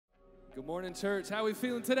Good morning, church. How are we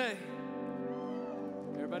feeling today?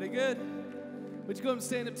 Everybody good? Would you go and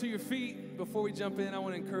stand up to your feet? Before we jump in, I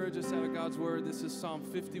want to encourage us out of God's word. This is Psalm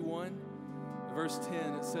 51, verse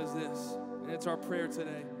 10. It says this, and it's our prayer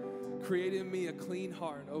today. Create in me a clean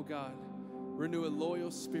heart, O God. Renew a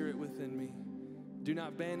loyal spirit within me. Do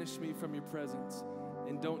not banish me from your presence,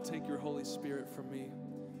 and don't take your Holy Spirit from me.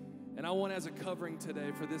 And I want as a covering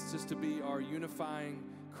today for this just to be our unifying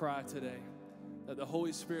cry today. That the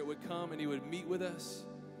Holy Spirit would come and He would meet with us,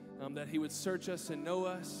 that He would search us and know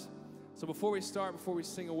us. So before we start, before we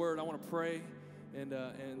sing a word, I want to pray, and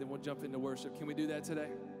then we'll jump into worship. Can we do that today?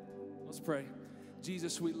 Let's pray.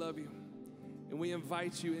 Jesus, we love you, and we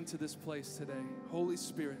invite you into this place today. Holy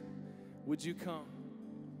Spirit, would you come?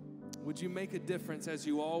 Would you make a difference as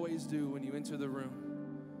you always do when you enter the room?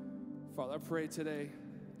 Father, I pray today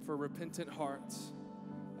for repentant hearts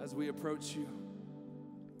as we approach you.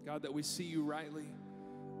 God, that we see you rightly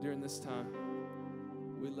during this time.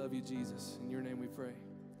 We love you, Jesus. In your name we pray.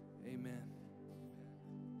 Amen.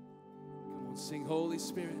 Come on, sing Holy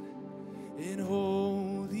Spirit. And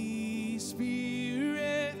Holy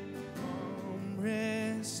Spirit, come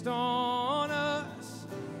rest on us.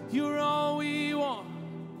 You're all we want.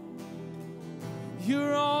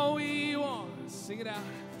 You're all we want. Sing it out.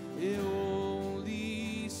 And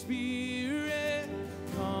Holy Spirit,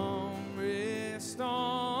 come rest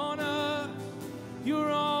on us.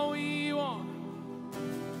 You're all we want.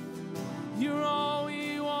 You're all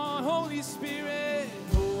we want. Holy Spirit,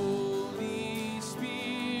 Holy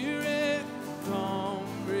Spirit, come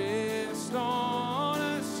rest on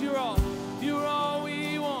us. You're all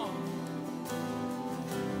we want.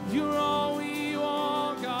 You're all we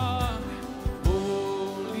want, God.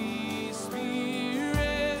 Holy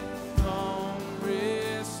Spirit, come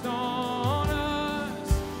rest on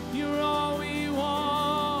us. You're all we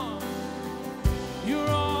want. You're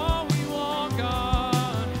all we want,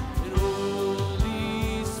 God. And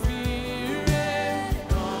Holy Spirit,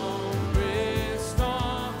 come rest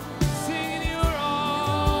on. Singing, you're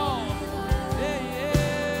all.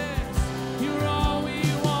 Yes, you're all we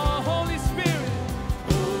want. Holy Spirit,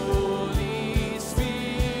 Holy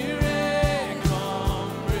Spirit,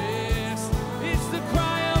 come rest. It's the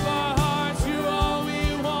cry of our hearts. You're all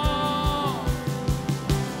we want.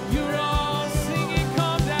 You're all singing,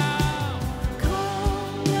 come down.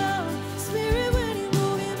 Calm down, Spirit, when you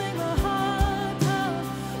move, you make my heart pound.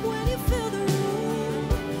 When you fill the room,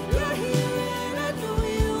 you're here and I know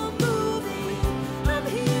you are moving. I'm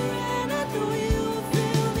here and I know you will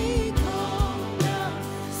feel me. Calm down,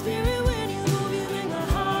 Spirit, when you move, you make my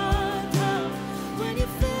heart pound. When you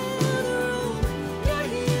fill the room, you're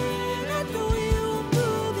here and I know you are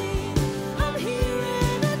moving. I'm here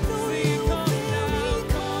and I know you will feel me.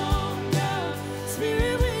 Calm down,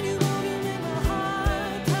 Spirit, when you move, you make my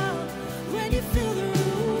heart pound. When you fill the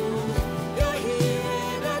room, you're here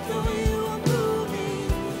and I know you are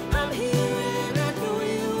moving. I'm here and I know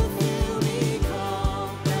you will feel me. Calm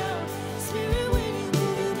down, Spirit, when you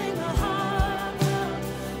move, you make my heart pound.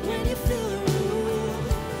 When you fill the room,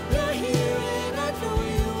 you're here and I know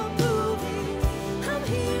you are moving. I'm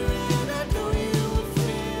here and I know you will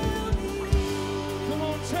feel me. Come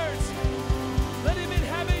on, church. Let Him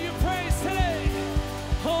inhabit your praise today.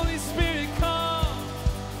 Holy Spirit, come.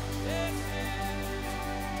 Yes.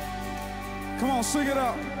 Come on, sing it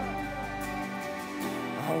out.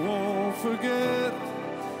 I won't forget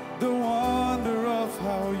the wonder of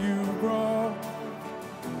how you brought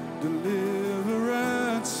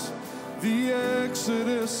deliverance, the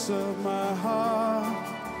exodus of my heart.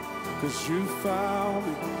 'Cause you found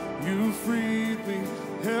me, you freed me,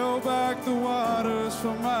 held back the waters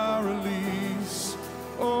for my release.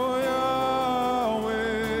 Oh,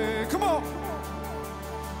 Yahweh. Come on.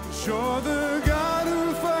 'Cause you're the God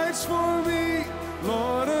who fights for me,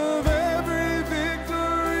 Lord of every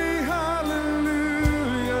victory.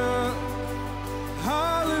 Hallelujah.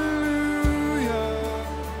 Hallelujah.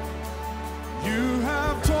 You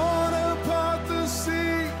have torn apart the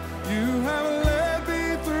sea. You have led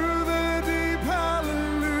me through the deep.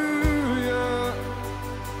 Hallelujah.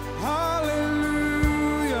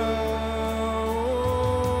 Hallelujah.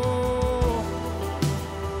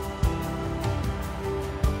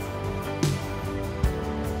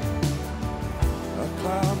 A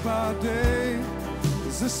cloud by day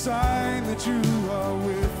is a sign that you are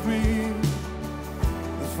with me.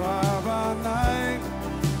 The fire by night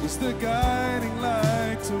is the guiding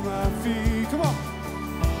light to my feet. Come on.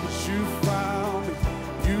 'Cause you found me,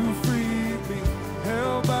 you freed me,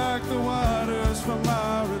 held back the waters from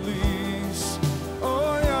my release.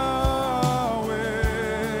 Oh,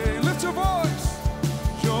 Yahweh. Lift your voice.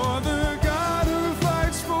 You're the God who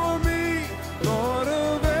fights for me.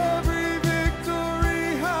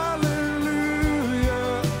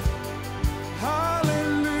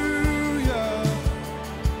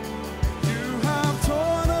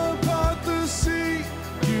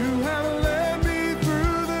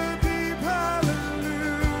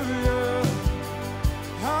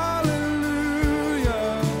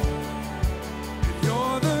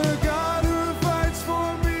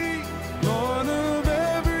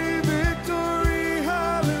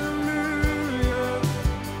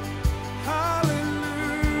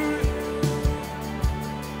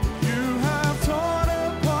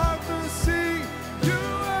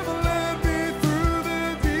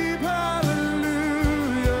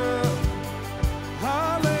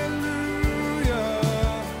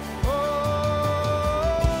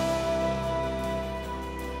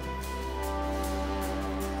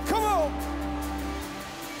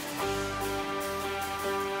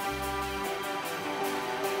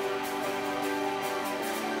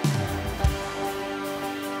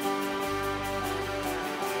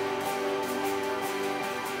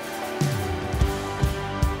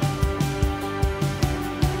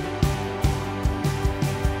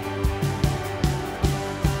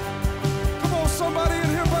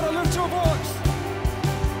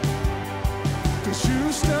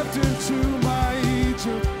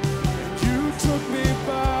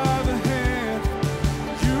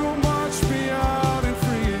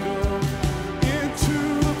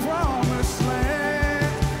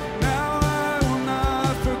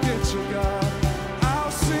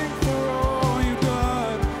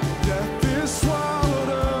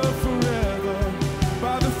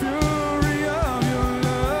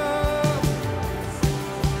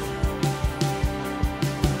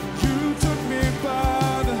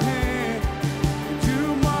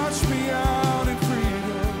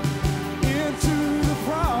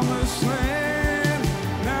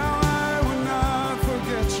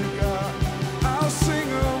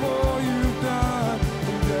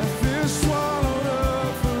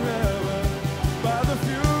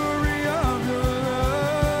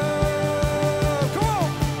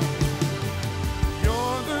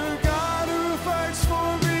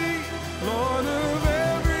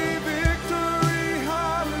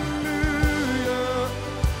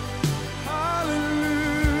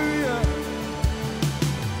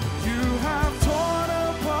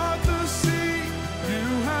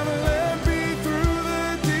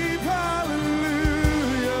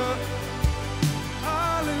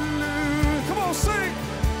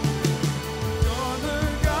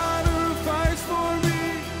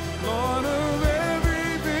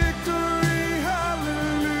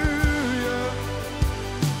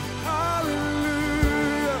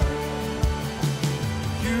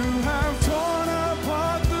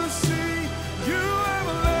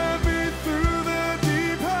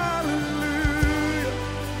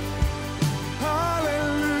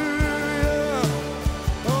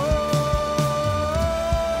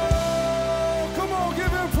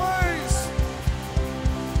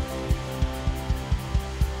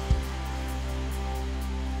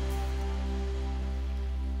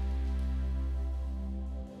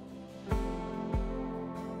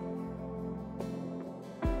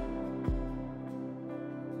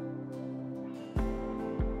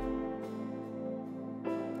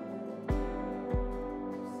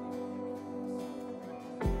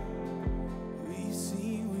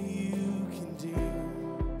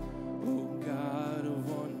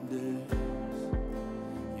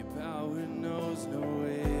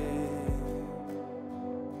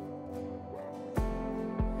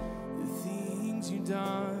 you've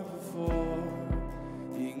done before,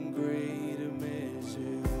 in greater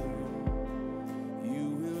measure,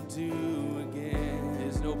 you will do again.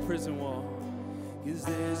 There's no prison wall, 'cause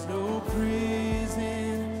there's no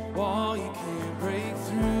prison wall you can't break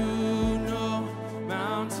through, no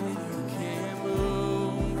mountain you can't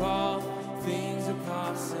move, all things are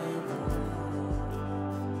possible.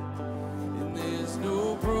 And there's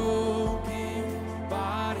no broken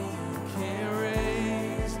body you can't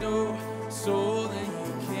raise, no soul that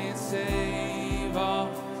you can't save, all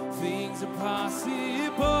things are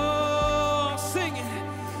possible. Sing it.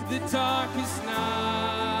 The darkest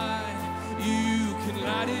night, you can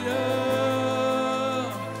light it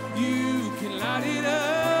up, you can light it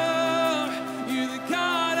up. You're the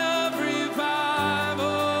God of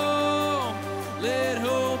revival. Let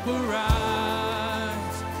hope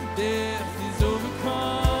arise. Death is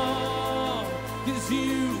overcome, 'cause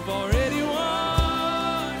you've already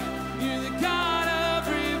won. You're the God of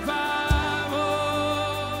revival.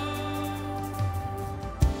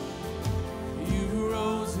 You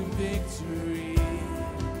rose in victory,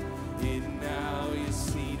 and now you're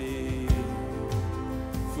seated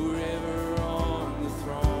forever on the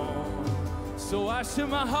throne. So I shall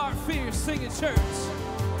my heart fear, sing it, church.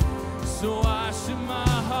 So I shall my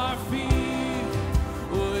heart fear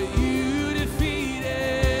what you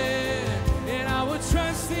defeated, and I will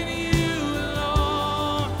trust in you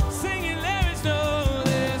alone. Singing, there's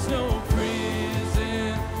no prison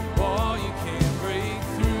wall you can't break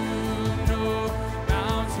through, no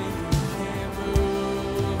mountain you can't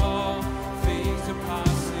move, all things are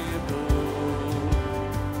possible.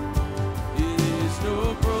 It is no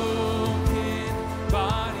broken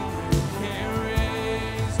body you can't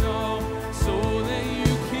raise, no soul that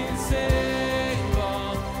you can save,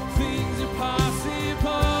 all things are possible.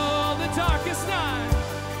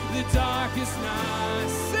 The darkest night,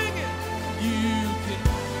 sing it. You can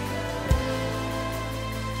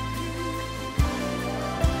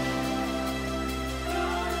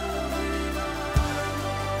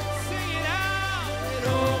sing it out. Let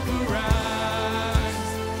hope arise.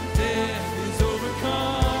 Death is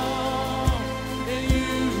overcome, and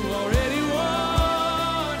you already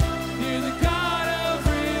won. You're the God of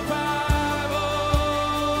revival.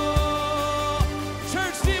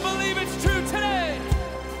 Church, do you believe it's true today?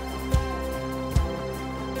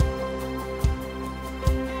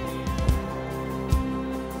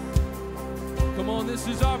 Come on, this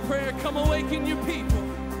is our prayer. Come awaken your people.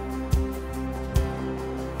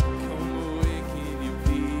 Come awaken your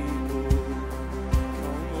people.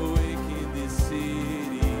 Come awaken this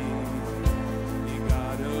city. You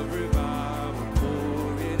got a revival.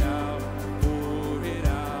 Pour it out. Pour it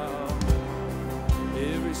out.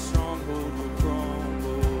 Every stronghold will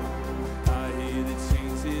crumble. I hear the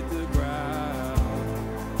chains hit the ground.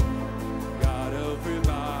 God of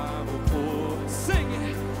revival. Sing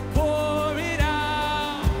it. Pour it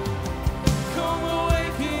out. Come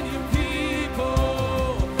awaken your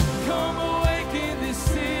people. Come awaken this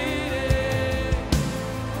city.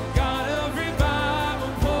 God of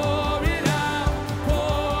revival, pour it out,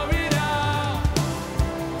 pour it out.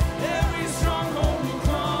 Every stronghold will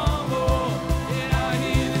crumble, and I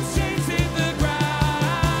hear the chains hit the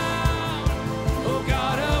ground. Oh,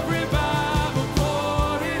 God of revival,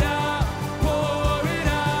 pour it out, pour it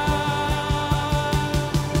out.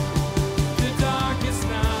 The darkest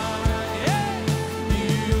night, yeah,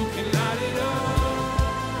 you can light it up.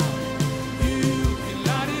 You can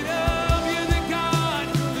light it up. You're the God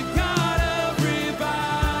of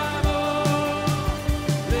revival.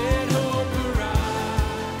 Let hope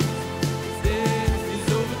arise. Death is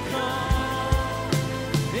overcome,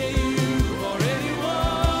 and you've already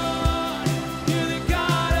won. You're the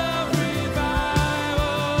God of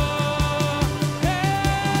revival.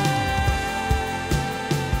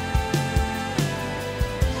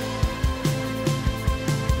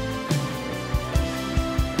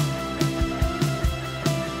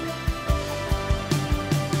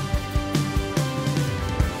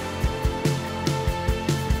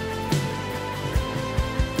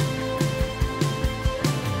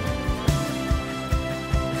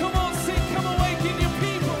 Come on, sing, come awaken your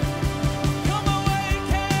people. Come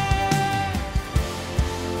awaken.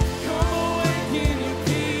 Come awaken your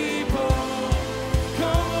people.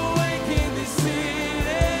 Come awaken this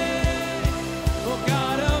city. Oh,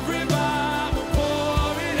 God of revival,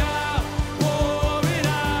 pour it out, pour it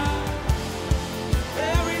out.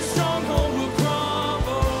 Every stronghold will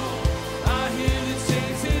crumble. I hear the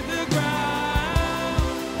chains hit the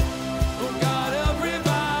ground. Oh, God of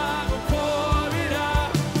revival, pour it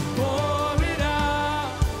out, pour it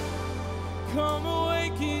out. Come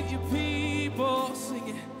awaken your people, sing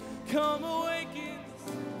it. Come awaken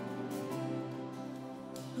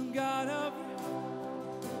God of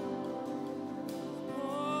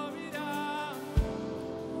pour it out.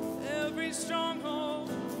 Every stronghold,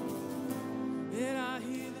 and I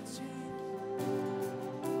hear the chains.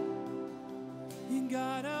 In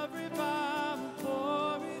God of revival,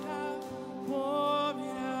 pour it out, pour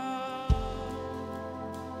it out.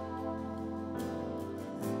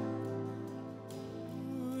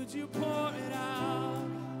 Would you pour it out?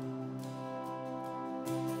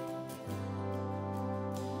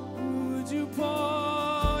 Would you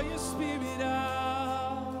pour your spirit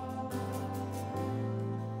out?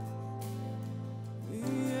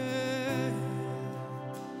 Yeah.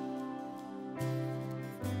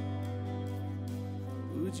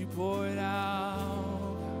 Would you pour it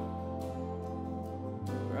out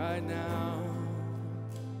right now?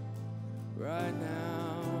 Right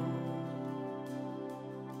now.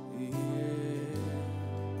 Yeah.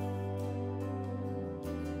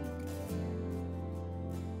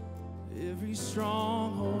 Every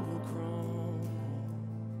stronghold will crumble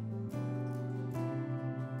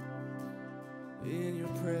in your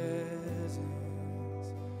presence.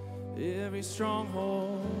 Every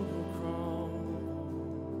stronghold will crumble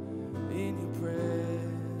in your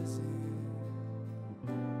presence.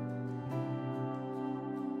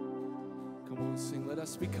 Come on, sing. Let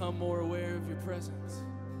us become more aware of your presence.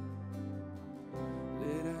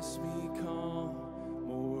 Let us become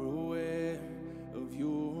more aware of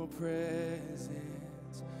your presence.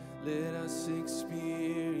 Let us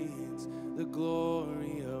experience the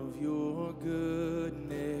glory of your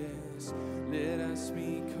goodness. Let us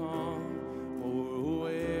become more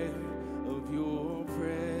aware of your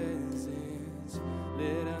presence.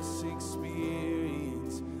 Let us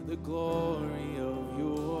experience the glory of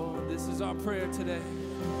your. This is our prayer today.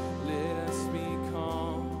 Let us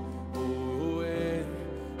become more aware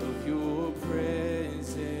of your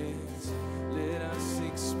presence. Let us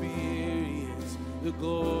experience the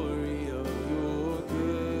glory of your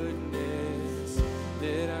goodness.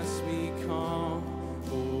 Let us become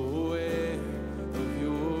more aware of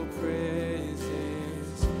your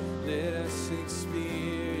presence. Let us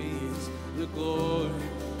experience the glory.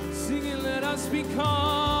 Sing it, let us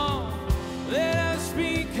become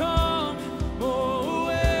more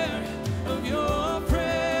aware of your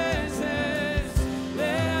presence.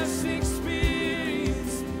 Let us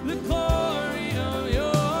experience the glory of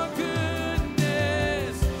your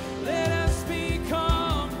goodness. Let us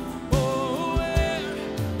become more aware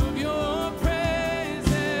of your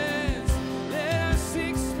presence. Let us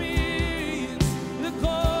experience the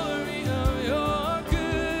glory of your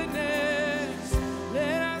goodness.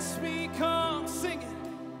 Let us become, sing it.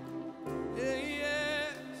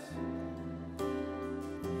 Yes.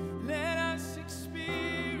 Let us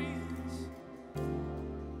experience.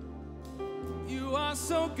 You are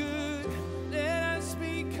so good. Let us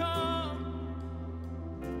become.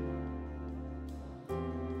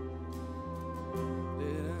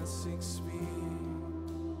 Let us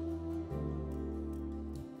experience.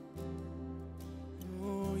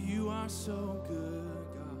 Oh, you are so good,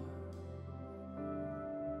 God.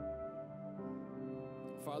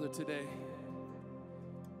 Father, today,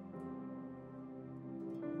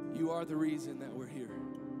 you are the reason that we're here.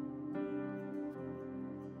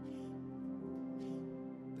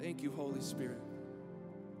 Thank you, Holy Spirit.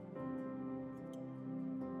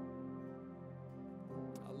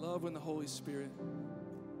 I love when the Holy Spirit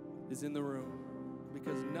is in the room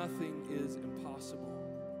because nothing is impossible.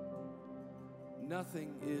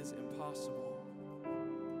 Nothing is impossible.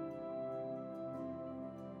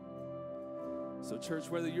 So church,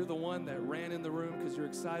 whether you're the one that ran in the room because you're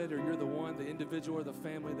excited, or you're the one, the individual or the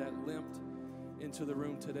family that limped into the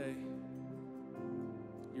room today,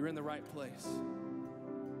 you're in the right place.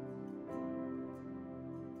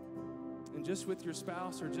 And just with your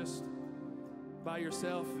spouse or just by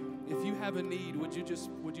yourself, if you have a need, would you just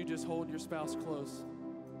hold your spouse close?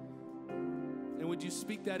 And would you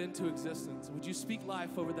speak that into existence? Would you speak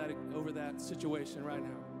life over that situation right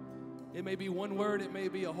now? It may be one word, it may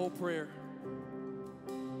be a whole prayer.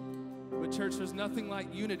 But church, there's nothing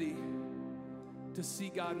like unity to see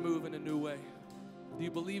God move in a new way. Do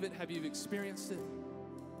you believe it? Have you experienced it?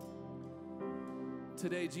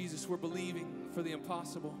 Today, Jesus, we're believing for the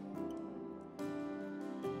impossible.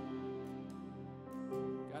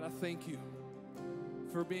 God, I thank you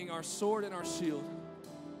for being our sword and our shield,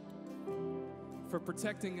 for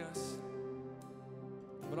protecting us,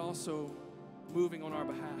 but also moving on our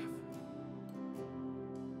behalf.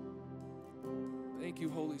 Thank you,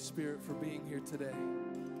 Holy Spirit, for being here today.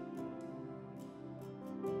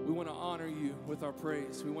 We want to honor you with our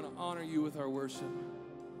praise. We want to honor you with our worship.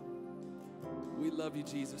 We love you,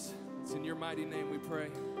 Jesus. It's in your mighty name we pray.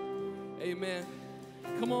 Amen.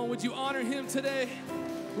 Come on, would you honor him today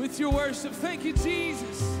with your worship? Thank you,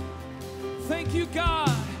 Jesus. Thank you,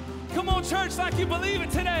 God. Come on, church, like you believe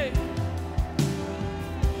it today.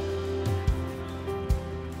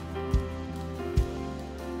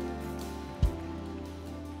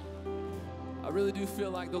 I really do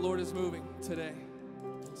feel like the Lord is moving today.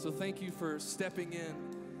 So thank you for stepping in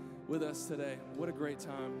with us today. What a great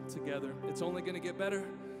time together. It's only going to get better.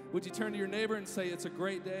 Would you turn to your neighbor and say it's a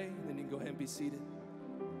great day? And then you can go ahead and be seated.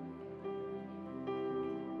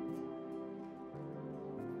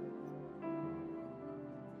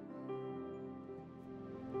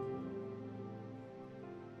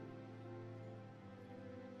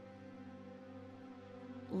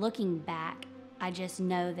 Looking back, I just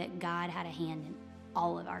know that God had a hand in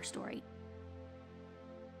all of our story.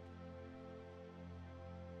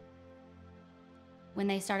 When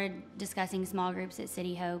they started discussing small groups at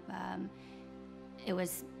CityHope, it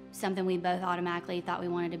was something we both automatically thought we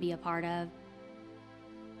wanted to be a part of.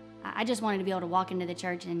 I just wanted to be able to walk into the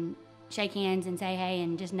church and shake hands and say hey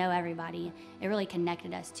and just know everybody. It really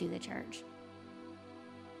connected us to the church.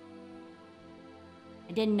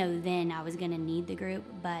 I didn't know then I was going to need the group,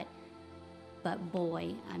 but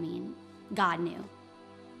boy, I mean, God knew.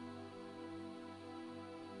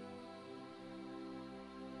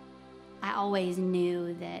 I always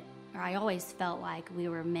knew that, or I always felt like we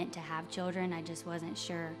were meant to have children. I just wasn't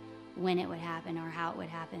sure when it would happen or how it would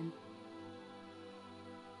happen.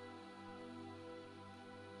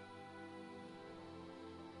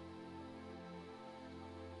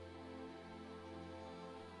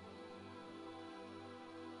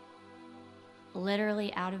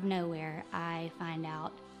 Literally out of nowhere, I find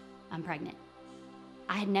out I'm pregnant.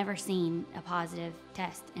 I had never seen a positive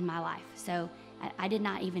test in my life, so I did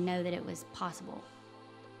not even know that it was possible.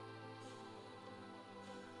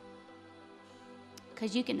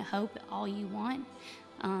 Because you can hope all you want,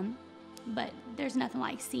 but there's nothing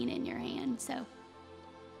like seeing it in your hand. So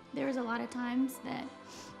there was a lot of times that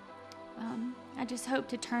I just hoped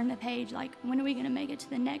to turn the page, like, when are we going to make it to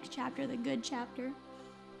the next chapter, the good chapter?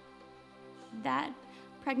 That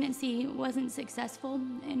pregnancy wasn't successful,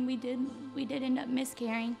 and we did end up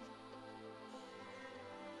miscarrying.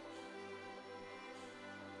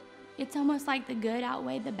 It's almost like the good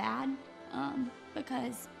outweighed the bad,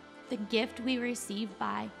 because the gift we received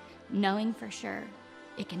by knowing for sure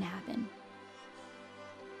it can happen.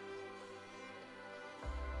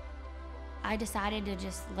 I decided to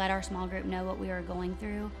just let our small group know what we were going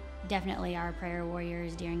through. Definitely our prayer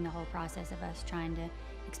warriors during the whole process of us trying to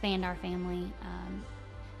expand our family.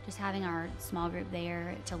 Just having our small group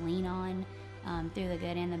there to lean on through the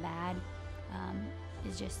good and the bad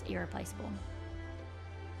is just irreplaceable.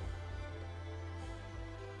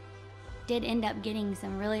 Did end up getting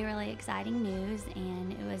some really, really exciting news,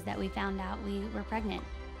 and it was that we found out we were pregnant.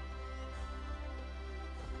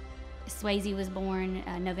 Swayze was born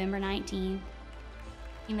November 19th.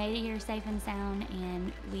 He made it here safe and sound,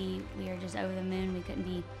 and we are just over the moon. We couldn't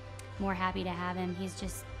be more happy to have him. He's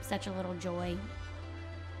just such a little joy.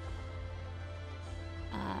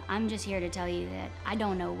 I'm just here to tell you that I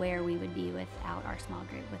don't know where we would be without our small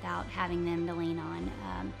group, without having them to lean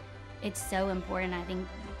on. It's so important. I think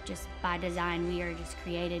just by design, we are just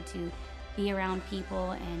created to be around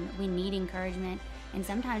people, and we need encouragement. And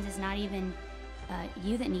sometimes it's not even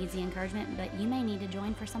you that needs the encouragement, but you may need to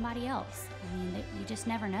join for somebody else. I mean, you just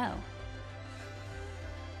never know.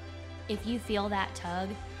 If you feel that tug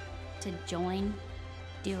to join,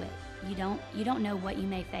 do it. You don't know what you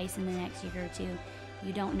may face in the next year or two.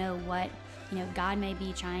 You don't know what, God may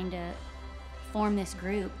be trying to form this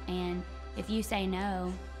group, and if you say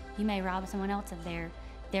no, you may rob someone else of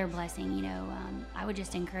their blessing. I would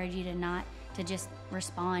just encourage you to just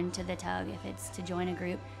respond to the tug. If it's to join a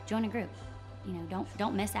group, join a group.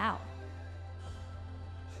 Don't miss out.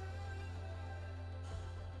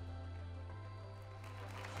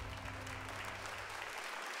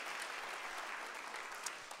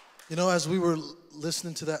 As we were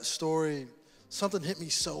listening to that story, something hit me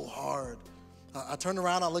so hard. I turned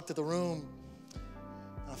around, I looked at the room,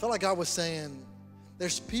 and I felt like God was saying,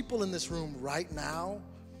 there's people in this room right now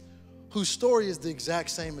whose story is the exact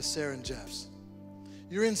same as Sarah and Jeff's.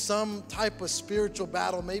 You're in some type of spiritual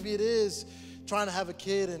battle. Maybe it is trying to have a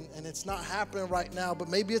kid and it's not happening right now, but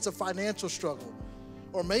maybe it's a financial struggle.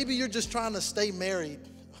 Or maybe you're just trying to stay married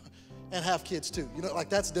and have kids too.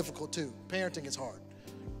 That's difficult too. Parenting is hard.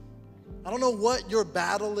 I don't know what your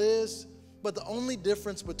battle is, but the only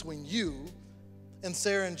difference between you and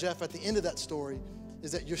Sarah and Jeff at the end of that story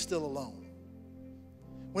is that you're still alone.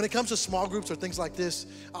 When it comes to small groups or things like this,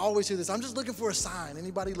 I always hear this, I'm just looking for a sign.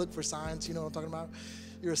 Anybody look for signs? You know what I'm talking about?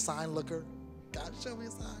 You're a sign looker. God, show me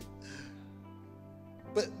a sign.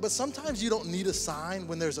 But sometimes you don't need a sign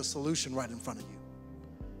when there's a solution right in front of you.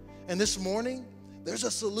 And this morning, there's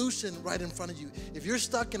a solution right in front of you. If you're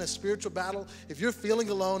stuck in a spiritual battle, if you're feeling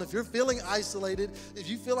alone, if you're feeling isolated, if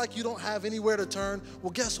you feel like you don't have anywhere to turn,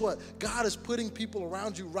 well, guess what? God is putting people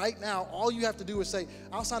around you right now. All you have to do is say,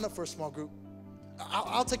 I'll sign up for a small group.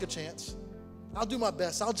 I'll take a chance. I'll do my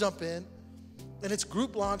best. I'll jump in. And it's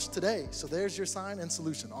group launch today. So there's your sign and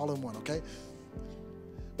solution all in one, okay?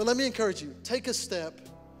 But let me encourage you. Take a step.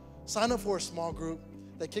 Sign up for a small group.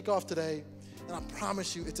 They kick off today. And I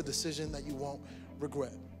promise you it's a decision that you won't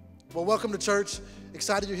regret. Well, welcome to church.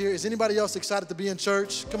 Excited you're here. Is anybody else excited to be in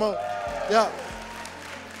church? Come on. Yeah.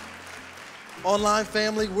 Online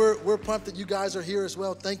family, we're pumped that you guys are here as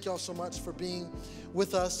well. Thank y'all so much for being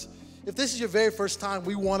with us. If this is your very first time,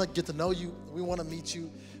 we want to get to know you. We want to meet you.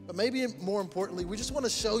 But maybe more importantly, we just want to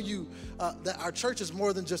show you that our church is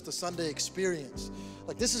more than just a Sunday experience.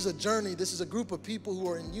 Like, this is a journey. This is a group of people who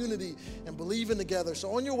are in unity and believing together.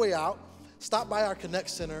 So on your way out, stop by our Connect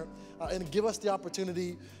Center and give us the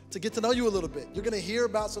opportunity to get to know you a little bit. You're going to hear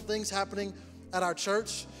about some things happening at our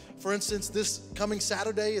church. For instance, this coming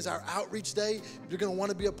Saturday is our outreach day. You're going to want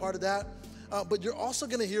to be a part of that. But you're also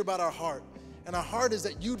going to hear about our heart. And our heart is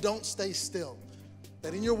that you don't stay still.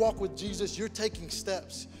 That in your walk with Jesus, you're taking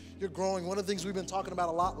steps. You're growing. One of the things we've been talking about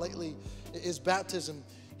a lot lately is baptism.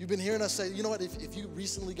 You've been hearing us say, you know what, if you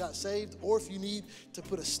recently got saved, or if you need to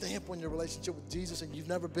put a stamp on your relationship with Jesus and you've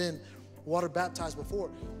never been water baptized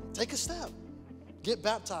before, take a step. Get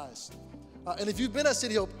baptized. And if you've been at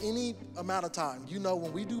City Hope any amount of time, you know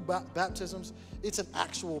when we do baptisms, it's an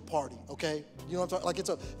actual party, okay? You know what I'm talking, like it's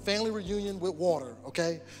a family reunion with water,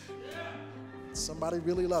 okay? Somebody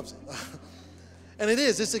really loves it. And it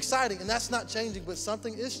is, it's exciting, and that's not changing, but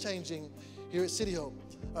something is changing here at City Hope.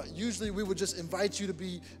 Usually we would just invite you to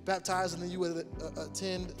be baptized, and then you would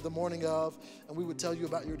attend the morning of, and we would tell you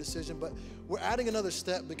about your decision. But we're adding another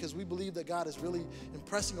step because we believe that God is really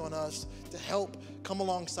impressing on us to help come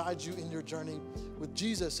alongside you in your journey with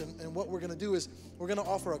Jesus. And what we're going to do is we're going to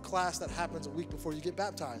offer a class that happens a week before you get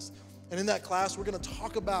baptized. And in that class, we're going to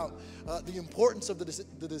talk about the importance of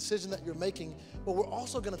the decision that you're making, but we're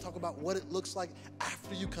also going to talk about what it looks like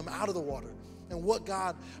after you come out of the water and what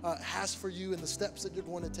God has for you and the steps that you're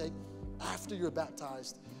going to take after you're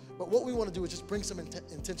baptized. But what we want to do is just bring some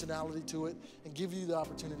intentionality to it and give you the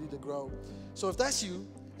opportunity to grow. So if that's you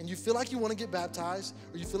and you feel like you want to get baptized,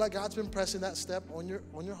 or you feel like God's been pressing that step on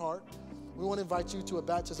your heart, we want to invite you to a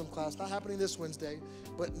baptism class, not happening this Wednesday,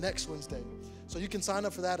 but next Wednesday. So you can sign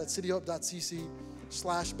up for that at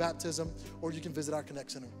cityhope.cc/baptism, or you can visit our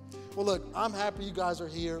Connect Center. Well, look, I'm happy you guys are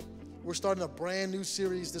here. We're starting a brand new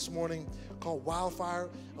series this morning called Wildfire.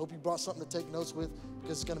 I hope you brought something to take notes with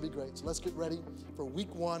because it's going to be great. So let's get ready for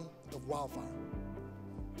week 1 of Wildfire.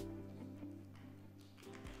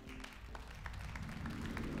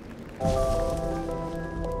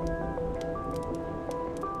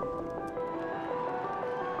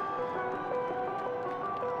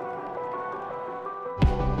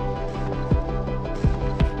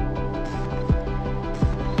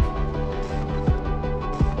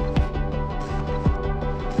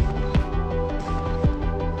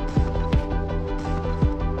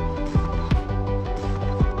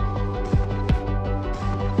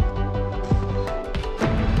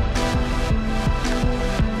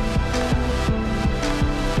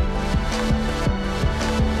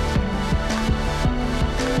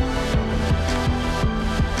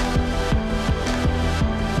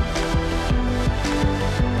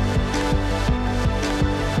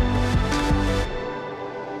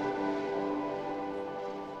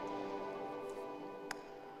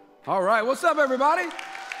 All right, what's up, everybody?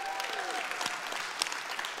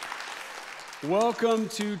 Welcome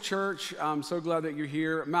to church. I'm so glad that you're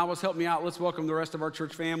here. Malvis, help me out. Let's welcome the rest of our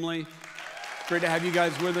church family. Great to have you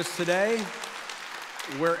guys with us today.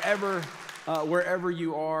 Wherever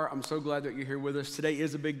you are, I'm so glad that you're here with us. Today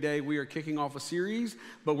is a big day. We are kicking off a series,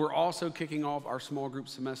 but we're also kicking off our small group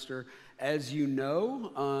semester, as you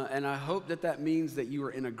know, and I hope that means that you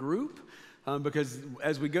are in a group. Because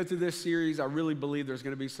as we go through this series, I really believe there's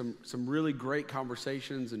going to be some really great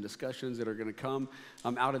conversations and discussions that are going to come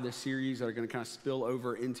out of this series that are going to kind of spill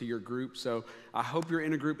over into your group. So I hope you're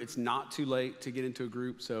in a group. It's not too late to get into a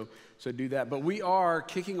group, so do that. But we are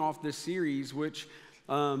kicking off this series, which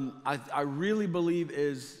I really believe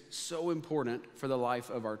is so important for the life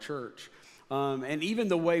of our church. And even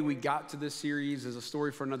the way we got to this series is a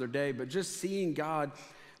story for another day, but just seeing God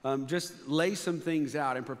just lay some things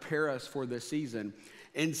out and prepare us for this season.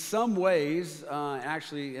 In some ways,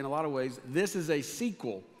 actually in a lot of ways, this is a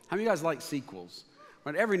sequel. How many of you guys like sequels?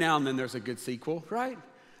 Right? Every now and then there's a good sequel, right?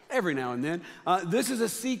 Every now and then. This is a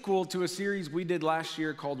sequel to a series we did last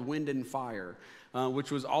year called Wind and Fire, which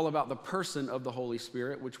was all about the person of the Holy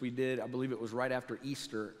Spirit, which we did, I believe it was right after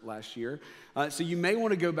Easter last year. So you may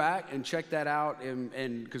want to go back and check that out,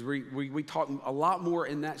 and because we talked a lot more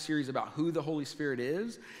in that series about who the Holy Spirit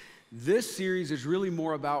is. This series is really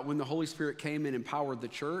more about when the Holy Spirit came and empowered the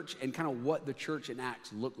church and kind of what the church in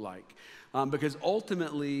Acts looked like. Because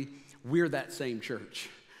ultimately, we're that same church.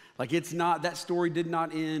 Like it's not, that story did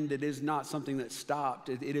not end. It is not something that stopped.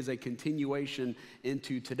 It is a continuation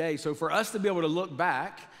into today. So for us to be able to look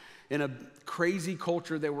back in a crazy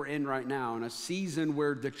culture that we're in right now, in a season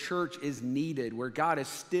where the church is needed, where God is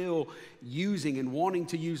still using and wanting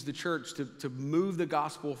to use the church to move the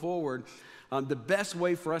gospel forward, the best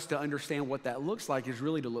way for us to understand what that looks like is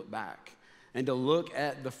really to look back and to look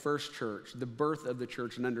at the first church, the birth of the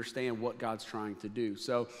church, and understand what God's trying to do.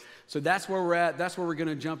 So that's where we're at. That's where we're going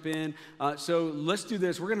to jump in. So let's do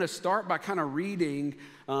this. We're going to start by kind of reading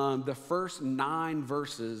the first 9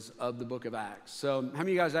 verses of the book of Acts. So how many of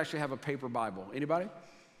you guys actually have a paper Bible? Anybody?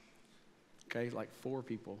 Okay, like 4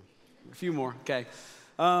 people. A few more. Okay.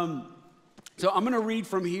 So I'm going to read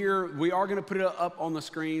from here. We are going to put it up on the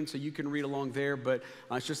screen so you can read along there, but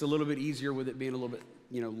it's just a little bit easier with it being a little bit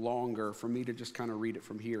longer for me to just kind of read it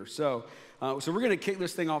from here. So we're going to kick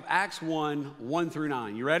this thing off. Acts 1, 1 through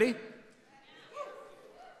 9. You ready?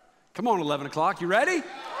 Come on, 11 o'clock. You ready?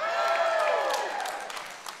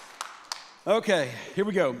 Okay, here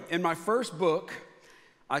we go. In my first book,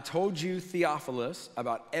 I told you, Theophilus,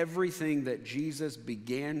 about everything that Jesus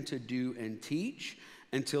began to do and teach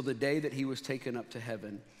until the day that he was taken up to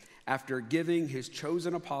heaven, after giving his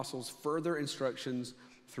chosen apostles further instructions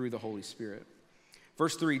through the Holy Spirit.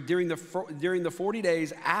 Verse 3, during the 40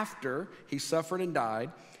 days after he suffered and died,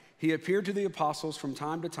 he appeared to the apostles from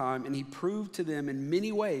time to time, and he proved to them in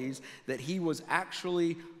many ways that he was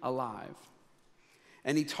actually alive.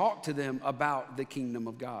 And he talked to them about the kingdom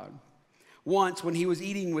of God. Once, when he was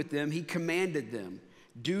eating with them, he commanded them,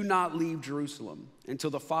 do not leave Jerusalem until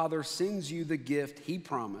the Father sends you the gift he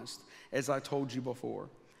promised, as I told you before.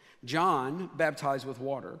 John baptized with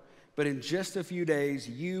water, but in just a few days,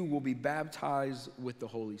 you will be baptized with the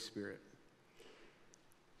Holy Spirit.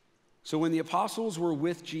 So when the apostles were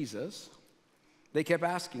with Jesus, they kept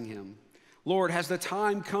asking him, Lord, has the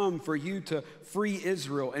time come for you to free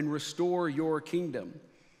Israel and restore your kingdom?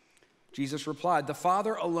 Jesus replied, the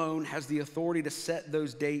Father alone has the authority to set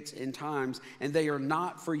those dates and times, and they are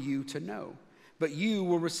not for you to know. But you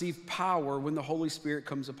will receive power when the Holy Spirit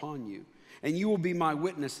comes upon you. And you will be my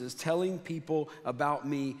witnesses, telling people about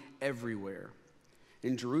me everywhere.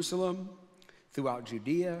 In Jerusalem, throughout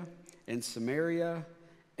Judea and Samaria,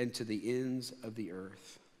 and to the ends of the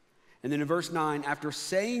earth. And then in verse 9, after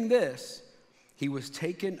saying this, he was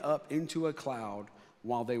taken up into a cloud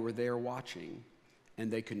while they were there watching, and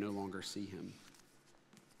they could no longer see him.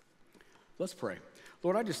 Let's pray.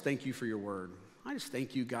 Lord, I just thank you for your word. I just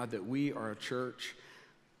thank you, God, that we are a church,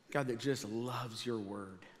 God, that just loves your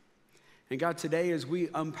word. And God, today as we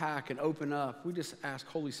unpack and open up, we just ask,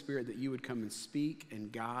 Holy Spirit, that you would come and speak and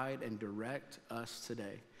guide and direct us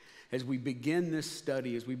today. As we begin this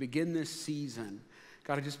study, as we begin this season,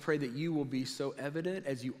 God, I just pray that you will be so evident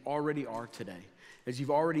as you already are today. As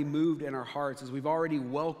you've already moved in our hearts, as we've already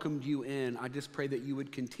welcomed you in, I just pray that you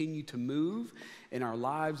would continue to move in our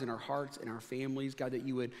lives, in our hearts, in our families. God,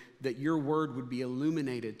 that your word would be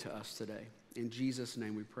illuminated to us today. In Jesus'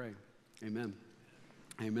 name we pray. Amen.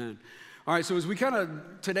 Amen. All right, so as we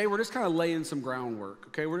today we're just kind of laying some groundwork,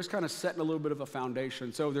 okay? We're just kind of setting a little bit of a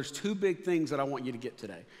foundation. So there's 2 big things that I want you to get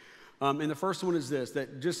today. And the first one is this,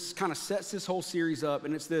 that just kind of sets this whole series up,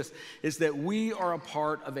 and it's this, is that we are a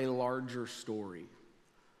part of a larger story.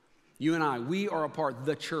 You and I, we are a part,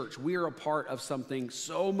 the church, we are a part of something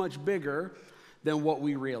so much bigger than what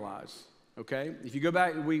we realize, okay? If you go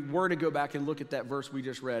back, we were to go back and look at that verse we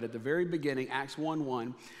just read at the very beginning, Acts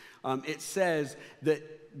 1:1, it says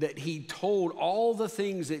that he told all the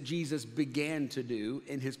things that Jesus began to do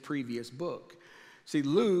in his previous book. See,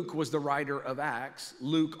 Luke was the writer of Acts.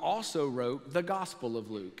 Luke also wrote the Gospel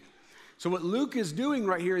of Luke. So what Luke is doing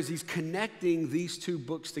right here is he's connecting these 2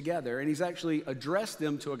 books together, and he's actually addressed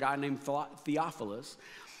them to a guy named Theophilus,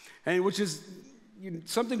 and which is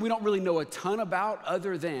something we don't really know a ton about,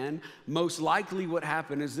 other than most likely what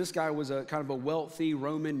happened is this guy was a kind of a wealthy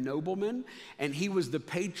Roman nobleman, and he was the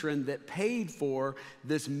patron that paid for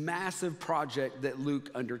this massive project that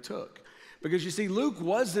Luke undertook. Because you see, Luke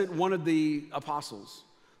wasn't one of the apostles.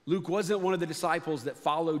 Luke wasn't one of the disciples that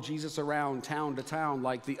followed Jesus around town to town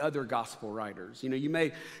like the other gospel writers. You know, you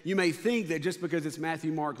may think that just because it's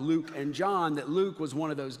Matthew, Mark, Luke, and John, that Luke was one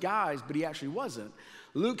of those guys, but he actually wasn't.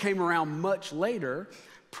 Luke came around much later,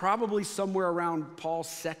 probably somewhere around Paul's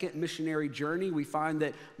second missionary journey. We find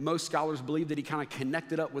that most scholars believe that he kind of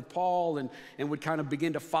connected up with Paul and would kind of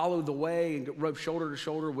begin to follow the way and rub shoulder to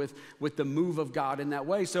shoulder with the move of God in that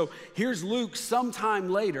way. So here's Luke sometime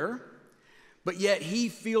later, but yet he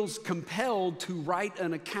feels compelled to write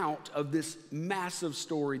an account of this massive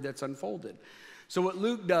story that's unfolded. So what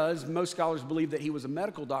Luke does, most scholars believe that he was a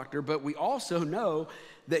medical doctor, but we also know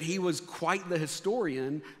that he was quite the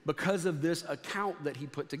historian because of this account that he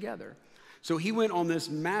put together. So he went on this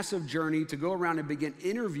massive journey to go around and begin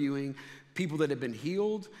interviewing people that had been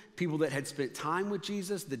healed, people that had spent time with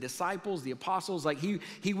Jesus, the disciples, the apostles. Like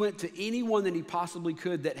he went to anyone that he possibly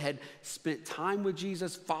could that had spent time with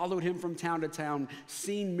Jesus, followed him from town to town,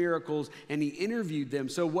 seen miracles, and he interviewed them.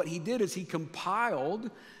 So what he did is he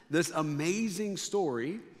compiled this amazing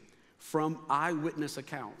story from eyewitness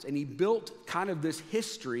accounts. And he built kind of this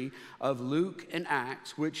history of Luke and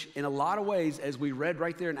Acts, which in a lot of ways, as we read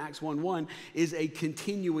right there in Acts 1:1, is a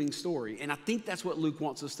continuing story. And I think that's what Luke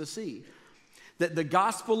wants us to see. That the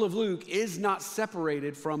Gospel of Luke is not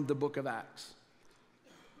separated from the book of Acts.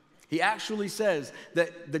 He actually says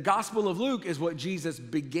that the Gospel of Luke is what Jesus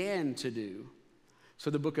began to do. So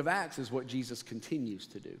the book of Acts is what Jesus continues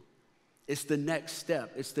to do. It's the next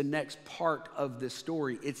step. It's the next part of this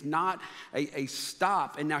story. It's not a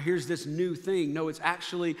stop, and now here's this new thing. No, it's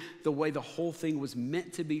actually the way the whole thing was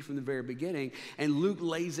meant to be from the very beginning, and Luke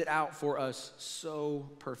lays it out for us so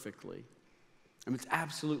perfectly. I mean, it's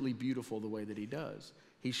absolutely beautiful the way that he does.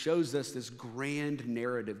 He shows us this grand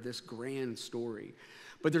narrative, this grand story.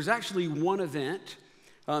 But there's actually one event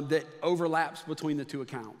that overlaps between the two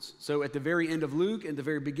accounts. So at the very end of Luke and the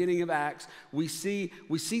very beginning of Acts, we see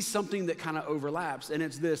something that kind of overlaps, and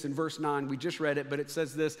it's this. In verse 9, we just read it, but it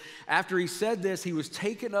says this: after he said this, he was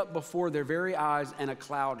taken up before their very eyes, and a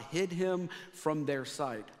cloud hid him from their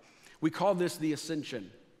sight. We call this the ascension.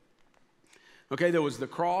 Okay, there was the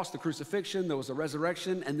cross, the crucifixion, there was the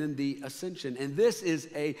resurrection, and then the ascension. And this is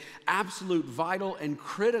an absolute vital and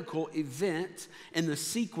critical event in the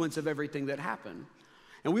sequence of everything that happened.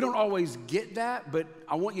 And we don't always get that, but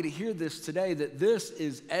I want you to hear this today, that this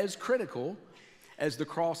is as critical as the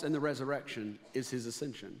cross and the resurrection is his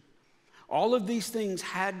ascension. All of these things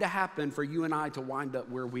had to happen for you and I to wind up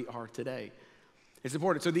where we are today. It's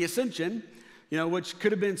important. So the ascension, you know, which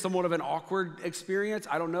could have been somewhat of an awkward experience.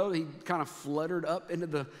 I don't know. He kind of fluttered up into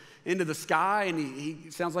the sky, and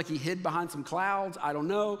he sounds like he hid behind some clouds. I don't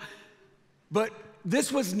know. But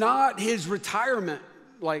this was not his retirement,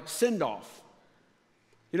 like, send-off.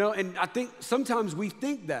 You know, and I think sometimes we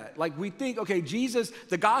think that. Like, we think, okay, Jesus,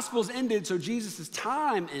 the gospel's ended, so Jesus'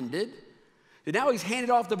 time ended. And now he's handed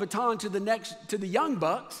off the baton to the young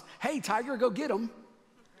bucks. Hey, Tiger, go get him.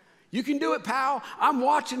 You can do it, pal. I'm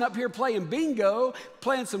watching up here playing bingo,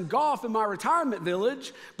 playing some golf in my retirement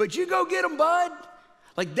village, but you go get him, bud.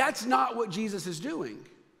 Like, that's not what Jesus is doing.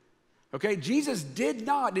 Okay, Jesus did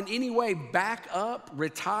not in any way back up,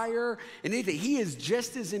 retire, and anything. He is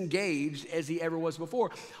just as engaged as he ever was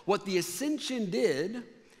before. What the ascension did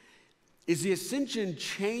is the ascension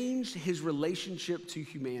changed his relationship to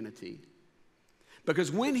humanity.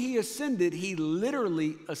 Because when he ascended, he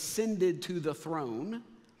literally ascended to the throne,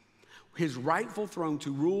 his rightful throne,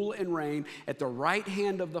 to rule and reign at the right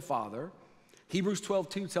hand of the Father. Hebrews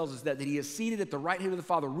 12:2 tells us that he is seated at the right hand of the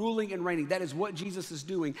Father, ruling and reigning. That is what Jesus is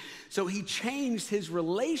doing. So he changed his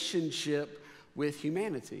relationship with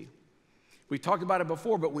humanity. We talked about it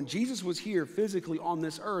before, but when Jesus was here physically on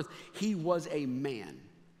this earth, he was a man.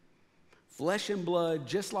 Flesh and blood,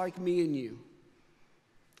 just like me and you.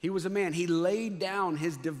 He was a man. He laid down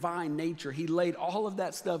his divine nature. He laid all of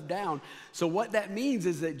that stuff down. So what that means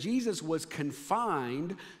is that Jesus was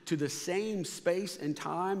confined to the same space and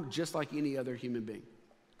time just like any other human being.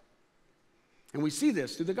 And we see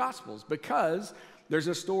this through the Gospels because there's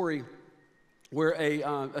a story where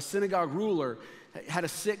a synagogue ruler had a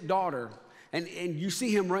sick daughter. And you see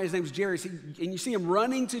him, his name's Jerry, and you see him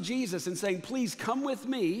running to Jesus and saying, please come with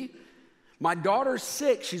me. My daughter's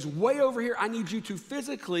sick. She's way over here. I need you to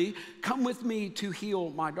physically come with me to heal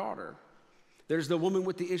my daughter. There's the woman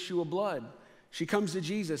with the issue of blood. She comes to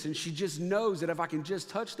Jesus and she just knows that if I can just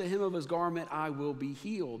touch the hem of his garment, I will be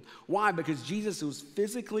healed. Why? Because Jesus was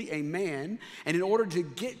physically a man, and in order to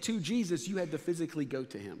get to Jesus, you had to physically go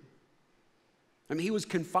to him. I mean, he was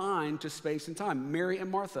confined to space and time. Mary and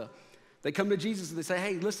Martha, they come to Jesus and they say,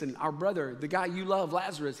 hey, listen, our brother, the guy you love,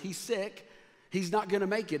 Lazarus, he's sick. He's not going to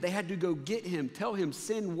make it. They had to go get him, tell him,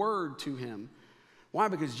 send word to him. Why?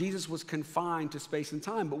 Because Jesus was confined to space and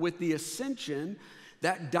time. But with the ascension,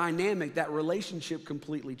 that dynamic, that relationship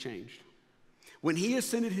completely changed. When he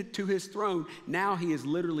ascended to his throne, now he is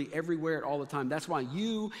literally everywhere all the time. That's why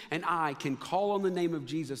you and I can call on the name of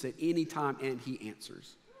Jesus at any time and he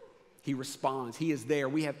answers. He responds. He is there.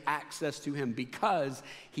 We have access to him because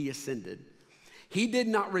he ascended. He did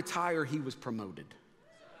not retire. He was promoted.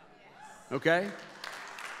 Okay?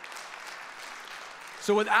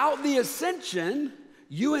 So without the ascension,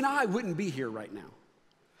 you and I wouldn't be here right now.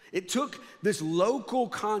 It took this local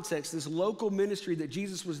context, this local ministry that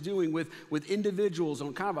Jesus was doing with individuals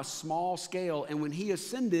on kind of a small scale. And when he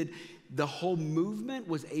ascended, the whole movement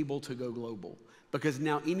was able to go global. Because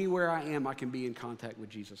now anywhere I am, I can be in contact with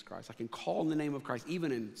Jesus Christ. I can call in the name of Christ,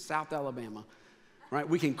 even in South Alabama, right?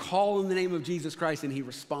 We can call in the name of Jesus Christ and he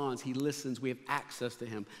responds, he listens, we have access to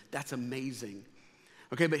him. That's amazing.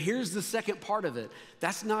 Okay, but here's the second part of it.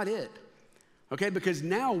 That's not it. Okay, because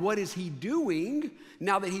now what is he doing?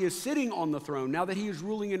 Now that he is sitting on the throne, now that he is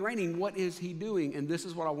ruling and reigning, what is he doing? And this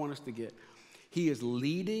is what I want us to get. He is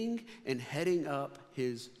leading and heading up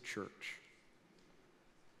his church.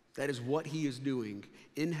 That is what he is doing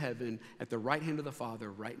in heaven at the right hand of the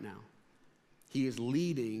Father right now. He is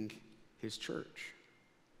leading his church,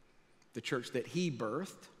 the church that he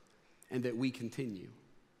birthed and that we continue.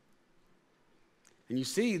 And you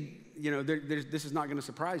see, this is not going to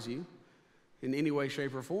surprise you in any way,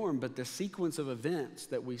 shape, or form, but the sequence of events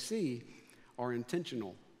that we see are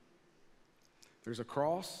intentional. There's a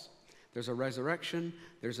cross, there's a resurrection,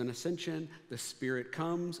 there's an ascension, the Spirit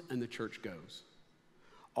comes, and the church goes.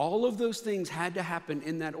 All of those things had to happen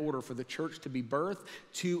in that order for the church to be birthed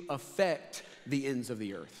to affect the ends of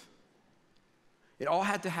the earth. It all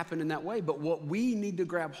had to happen in that way, but what we need to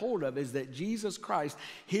grab hold of is that Jesus Christ,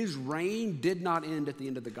 his reign did not end at the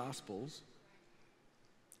end of the Gospels.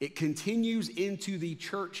 It continues into the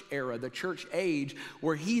church era, the church age,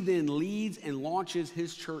 where he then leads and launches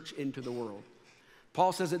his church into the world.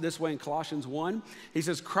 Paul says it this way in Colossians 1. He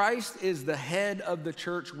says, Christ is the head of the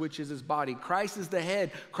church, which is his body. Christ is the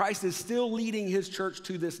head. Christ is still leading his church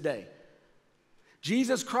to this day.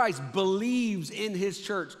 Jesus Christ believes in his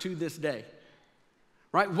church to this day.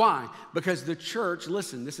 Right? Why? Because the church,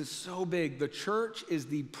 listen, this is so big. The church is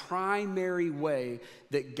the primary way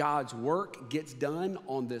that God's work gets done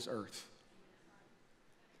on this earth.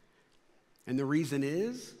 And the reason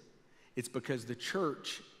is, it's because the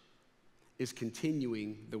church is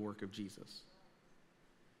continuing the work of Jesus.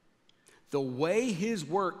 The way his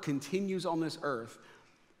work continues on this earth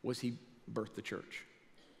was he birthed the church.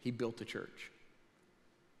 He built the church.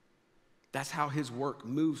 That's how his work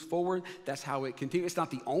moves forward. That's how it continues. It's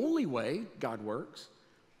not the only way God works,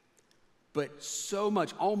 but so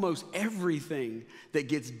much, almost everything that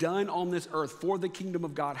gets done on this earth for the kingdom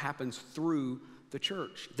of God happens through the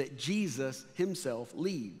church that Jesus himself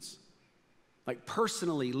leads, like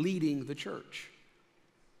personally leading the church.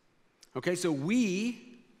 Okay, so we,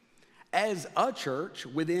 as a church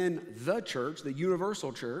within the church, the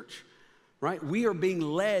universal church, right? We are being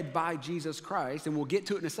led by Jesus Christ, and we'll get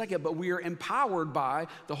to it in a second, but we are empowered by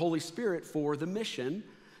the Holy Spirit for the mission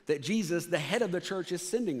that Jesus, the head of the church, is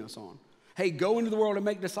sending us on. Hey, go into the world and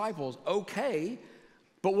make disciples. Okay,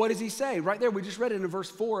 but what does he say? Right there, we just read it in verse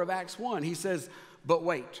 4 of Acts 1. He says, but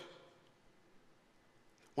wait.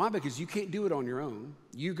 Why? Because you can't do it on your own.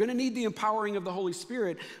 You're going to need the empowering of the Holy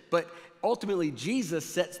Spirit, but ultimately Jesus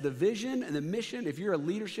sets the vision and the mission. If you're a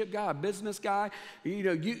leadership guy, a business guy,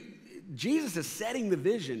 Jesus is setting the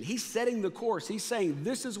vision. He's setting the course. He's saying,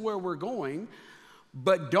 this is where we're going,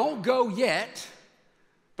 but don't go yet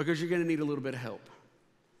because you're going to need a little bit of help.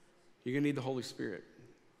 You're going to need the Holy Spirit.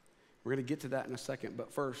 We're going to get to that in a second,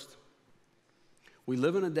 but first, we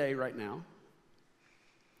live in a day right now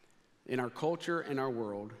in our culture and our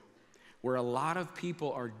world where a lot of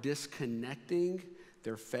people are disconnecting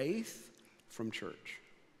their faith from church.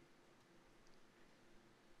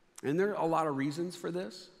 And there are a lot of reasons for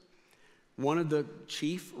this. One of the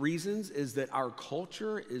chief reasons is that our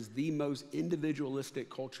culture is the most individualistic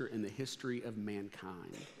culture in the history of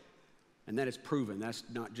mankind. And that is proven. That's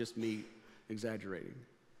not just me exaggerating.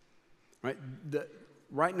 Right?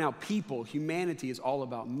 Right now, humanity is all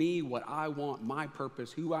about me, what I want, my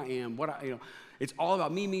purpose, who I am, it's all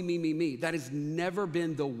about me, me, me, me, me. That has never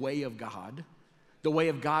been the way of God. The way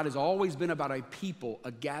of God has always been about a people,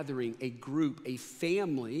 a gathering, a group, a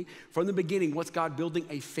family. From the beginning, what's God building?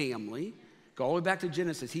 A family. Go all the way back to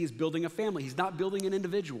Genesis. He is building a family. He's not building an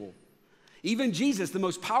individual. Even Jesus, the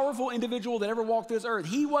most powerful individual that ever walked this earth,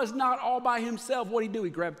 he was not all by himself. What did he do? He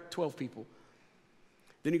grabbed 12 people.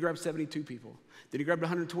 Then he grabbed 72 people. Then he grabbed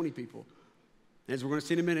 120 people. And as we're going to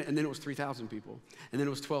see in a minute, and then it was 3,000 people. And then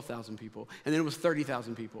it was 12,000 people. And then it was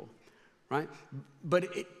 30,000 people, right? But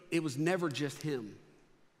it was never just him.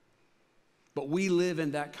 But we live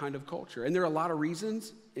in that kind of culture. And there are a lot of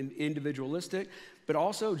reasons, individualistic, but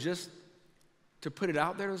also just to put it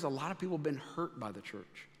out there, there's a lot of people been hurt by the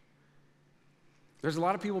church. There's a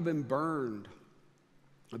lot of people been burned,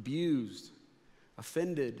 abused,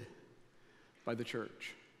 offended by the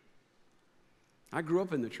church. I grew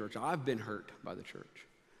up in the church. I've been hurt by the church.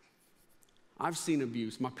 I've seen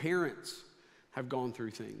abuse. My parents have gone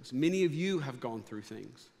through things. Many of you have gone through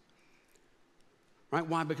things. Right?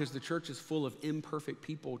 Why? Because the church is full of imperfect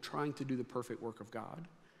people trying to do the perfect work of God.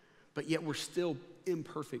 But yet we're still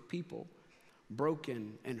imperfect people,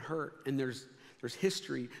 broken and hurt. And there's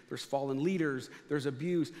history, there's fallen leaders, there's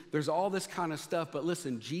abuse, there's all this kind of stuff. But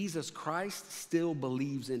listen, Jesus Christ still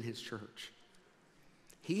believes in his church.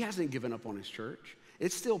 He hasn't given up on his church.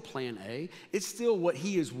 It's still plan A. It's still what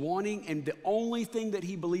he is wanting, and the only thing that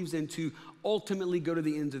he believes in to ultimately go to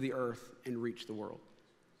the ends of the earth and reach the world.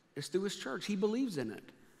 It's through his church. He believes in it.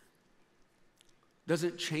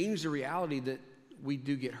 Doesn't change the reality that we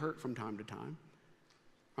do get hurt from time to time,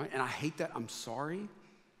 right? And I hate that. I'm sorry.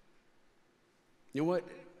 You know what?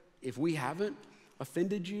 If we haven't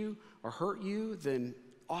offended you or hurt you, then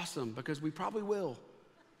awesome, because we probably will,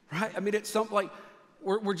 right? I mean, it's something like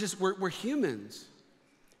we're humans,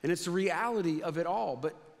 and it's the reality of it all.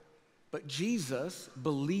 But Jesus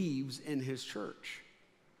believes in his church.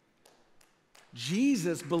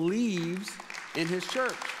 Jesus believes in his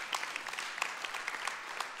church.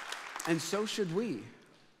 And so should we.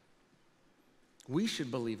 We should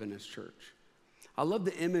believe in his church. I love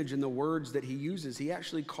the image and the words that he uses. He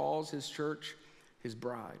actually calls his church his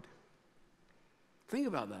bride. Think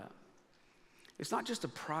about that. It's not just a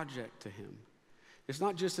project to him. It's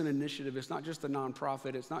not just an initiative. It's not just a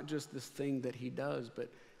nonprofit. It's not just this thing that he does, but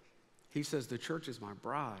he says, the church is my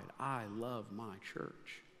bride. I love my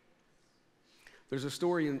church. There's a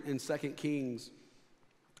story in 2 Kings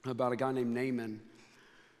about a guy named Naaman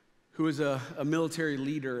who was a military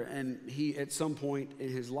leader, and he, at some point in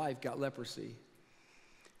his life, got leprosy.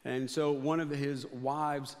 And so one of his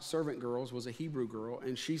wives' servant girls was a Hebrew girl,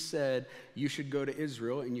 and she said, you should go to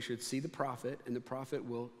Israel, and you should see the prophet, and the prophet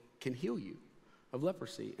can heal you of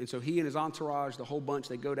leprosy. And so he and his entourage, the whole bunch,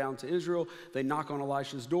 they go down to Israel. They knock on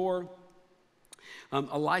Elisha's door.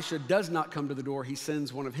 Elisha does not come to the door. He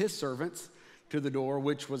sends one of his servants to the door,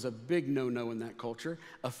 which was a big no-no in that culture,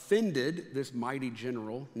 offended this mighty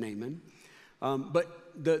general, Naaman. But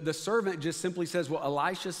the servant just simply says, well,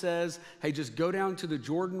 Elisha says, hey, just go down to the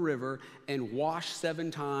Jordan River and wash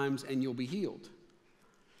 7 times and you'll be healed.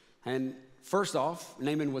 And first off,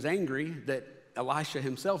 Naaman was angry that Elisha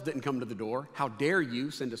himself didn't come to the door. How dare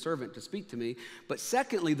you send a servant to speak to me? But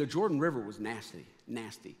secondly, the Jordan River was nasty.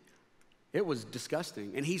 It was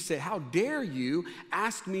disgusting. And he said, how dare you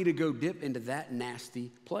ask me to go dip into that nasty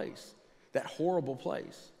place, that horrible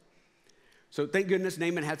place? So thank goodness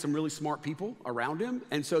Naaman had some really smart people around him.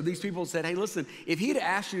 And so these people said, hey, listen, if he had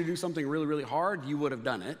asked you to do something really, really hard, you would have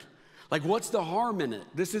done it. Like, what's the harm in it?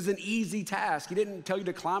 This is an easy task. He didn't tell you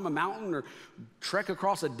to climb a mountain or trek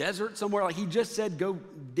across a desert somewhere. Like, he just said, go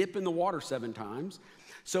dip in the water 7 times.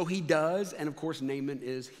 So he does, and of course, Naaman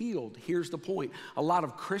is healed. Here's the point. A lot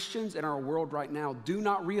of Christians in our world right now do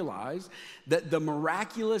not realize that the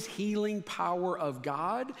miraculous healing power of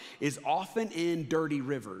God is often in dirty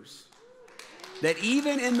rivers. That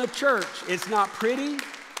even in the church, it's not pretty,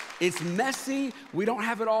 it's messy, we don't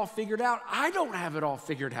have it all figured out. I don't have it all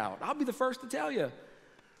figured out. I'll be the first to tell you.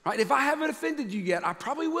 Right? If I haven't offended you yet, I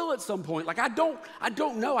probably will at some point. Like, I don't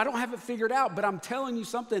know. I don't have it figured out, but I'm telling you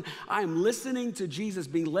something. I am listening to Jesus,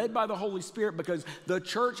 being led by the Holy Spirit, because the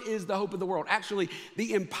church is the hope of the world. Actually,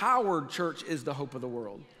 the empowered church is the hope of the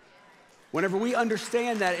world. Whenever we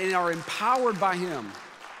understand that and are empowered by him,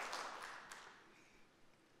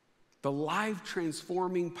 the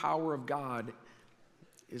life-transforming power of God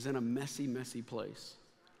is in a messy, messy place.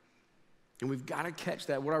 And we've got to catch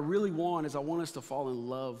that. What I really want is I want us to fall in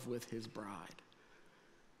love with his bride.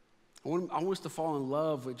 I want us to fall in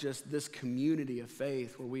love with just this community of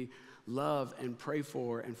faith where we love and pray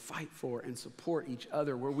for and fight for and support each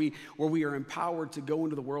other, where we are empowered to go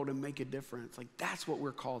into the world and make a difference. Like, that's what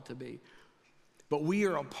we're called to be. But we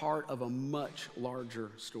are a part of a much larger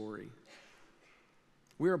story.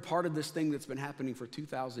 We're a part of this thing that's been happening for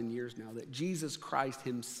 2,000 years now, that Jesus Christ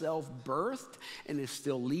himself birthed and is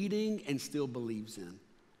still leading and still believes in.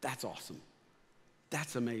 That's awesome.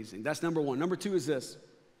 That's amazing. That's number one. Number two is this.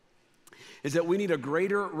 is that we need a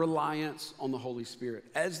greater reliance on the Holy Spirit.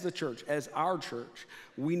 As the church, as our church,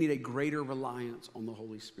 we need a greater reliance on the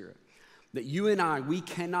Holy Spirit. That you and I, we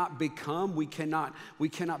cannot become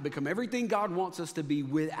everything God wants us to be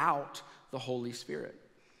without the Holy Spirit.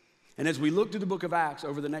 And as we look through the book of Acts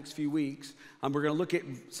over the next few weeks, we're going to look at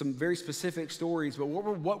some very specific stories, but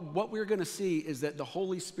what we're going to see is that the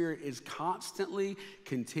Holy Spirit is constantly,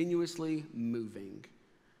 continuously moving.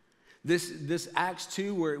 This Acts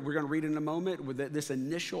 2, where we're going to read in a moment, with this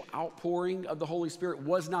initial outpouring of the Holy Spirit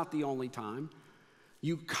was not the only time.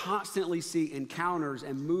 You constantly see encounters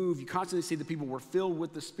and move. You constantly see the people were filled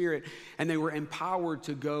with the Spirit, and they were empowered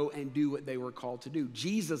to go and do what they were called to do.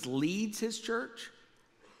 Jesus leads his church,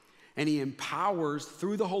 and he empowers,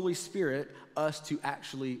 through the Holy Spirit, us to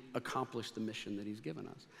actually accomplish the mission that he's given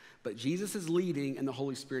us. But Jesus is leading, and the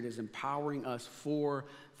Holy Spirit is empowering us for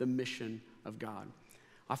the mission of God.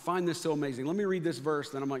 I find this so amazing. Let me read this verse,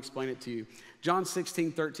 then I'm going to explain it to you. John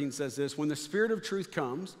 16:13 says this, when the Spirit of truth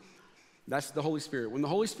comes, that's the Holy Spirit. When the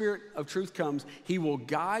Holy Spirit of truth comes, he will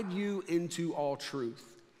guide you into all truth.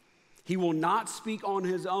 He will not speak on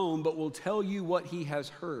his own, but will tell you what he has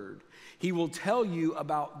heard. He will tell you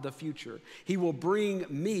about the future. He will bring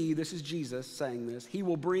me, this is Jesus saying this, he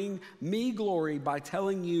will bring me glory by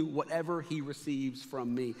telling you whatever he receives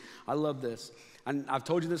from me. I love this. And I've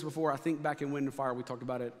told you this before. I think back in Wind and Fire, we talked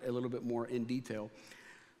about it a little bit more in detail.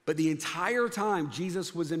 But the entire time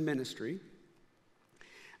Jesus was in ministry,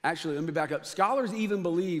 actually, let me back up. Scholars even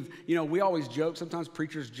believe, we always joke, sometimes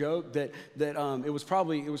preachers joke that it was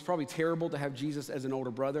probably terrible to have Jesus as an older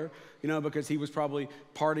brother, because he was probably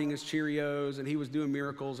partying his Cheerios and he was doing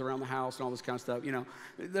miracles around the house and all this kind of stuff.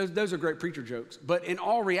 Those are great preacher jokes. But in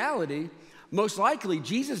all reality, most likely,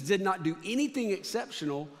 Jesus did not do anything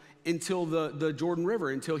exceptional until the Jordan River,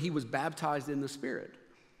 until he was baptized in the Spirit.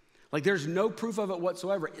 Like, there's no proof of it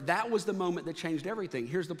whatsoever. That was the moment that changed everything.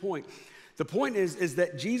 Here's the point. The point is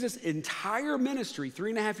that Jesus' entire ministry,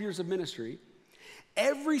 3.5 years of ministry,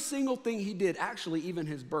 every single thing he did, actually even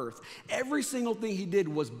his birth, every single thing he did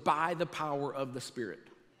was by the power of the Spirit.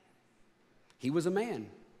 He was a man.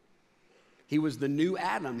 He was the new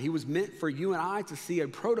Adam. He was meant for you and I to see a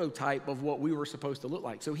prototype of what we were supposed to look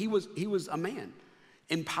like. So he was a man,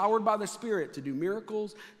 empowered by the Spirit to do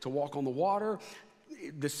miracles, to walk on the water.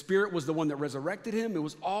 The Spirit was the one that resurrected him. It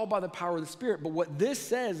was all by the power of the Spirit. But what this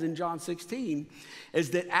says in John 16 is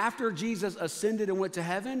that after Jesus ascended and went to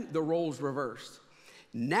heaven, the roles reversed.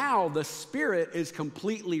 Now the Spirit is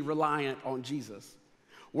completely reliant on Jesus.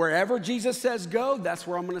 Wherever Jesus says go, that's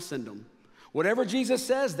where I'm going to send him. Whatever Jesus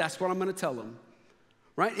says, that's what I'm going to tell him.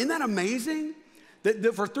 Right? Isn't that amazing?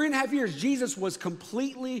 That for 3.5 years, Jesus was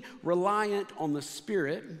completely reliant on the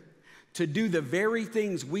Spirit to do the very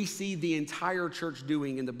things we see the entire church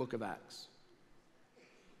doing in the book of Acts.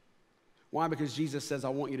 Why? Because Jesus says, I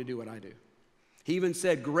want you to do what I do. He even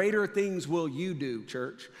said, greater things will you do,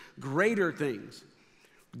 church. Greater things.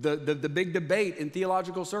 The big debate in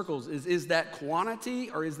theological circles is that quantity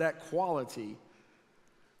or is that quality?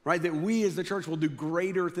 Right? That we as the church will do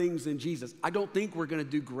greater things than Jesus. I don't think we're going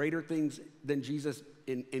to do greater things than Jesus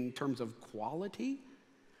in terms of quality,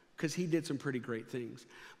 because he did some pretty great things.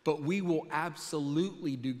 But we will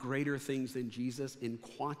absolutely do greater things than Jesus in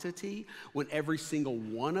quantity when every single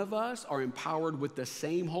one of us are empowered with the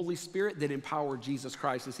same Holy Spirit that empowered Jesus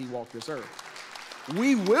Christ as he walked this earth.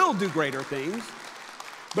 We will do greater things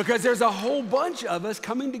because there's a whole bunch of us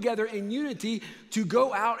coming together in unity to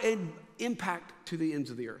go out and impact to the ends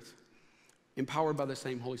of the earth, empowered by the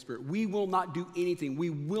same Holy Spirit. We will not do anything. We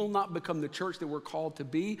will not become the church that we're called to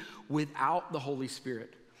be without the Holy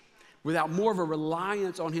Spirit. Without more of a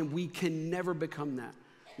reliance on him, we can never become that.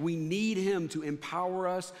 We need him to empower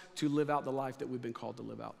us to live out the life that we've been called to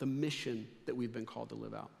live out, the mission that we've been called to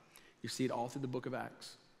live out. You see it all through the book of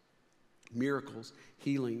Acts. Miracles,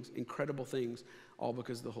 healings, incredible things, all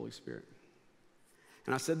because of the Holy Spirit.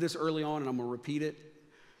 And I said this early on, and I'm going to repeat it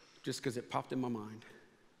just because it popped in my mind.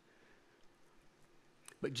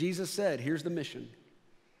 But Jesus said, here's the mission.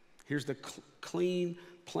 Here's the clean,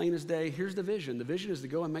 plain as day. Here's the vision. The vision is to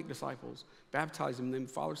go and make disciples, baptize them, then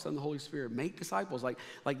Father, Son, and the Holy Spirit. Make disciples,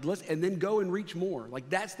 and then go and reach more. Like,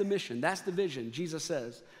 that's the mission. That's the vision. Jesus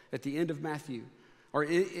says at the end of Matthew, or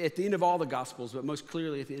at the end of all the Gospels, but most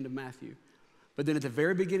clearly at the end of Matthew. But then at the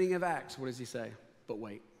very beginning of Acts, what does he say? But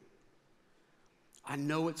wait. I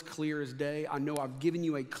know it's clear as day. I know I've given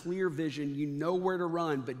you a clear vision. You know where to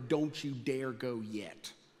run, but don't you dare go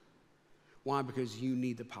yet. Why? Because you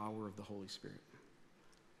need the power of the Holy Spirit.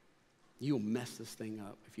 You'll mess this thing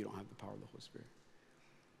up if you don't have the power of the Holy Spirit.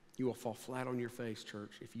 You will fall flat on your face,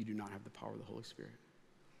 church, if you do not have the power of the Holy Spirit.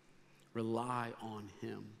 Rely on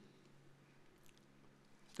him.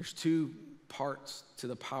 There's two parts to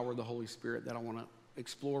the power of the Holy Spirit that I want to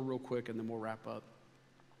explore real quick, and then we'll wrap up.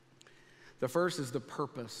 The first is the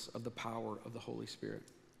purpose of the power of the Holy Spirit.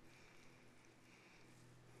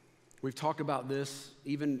 We've talked about this,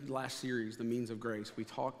 even last series, The Means of Grace. We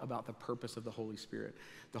talk about the purpose of the Holy Spirit.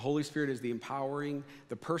 The Holy Spirit is the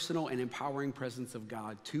personal and empowering presence of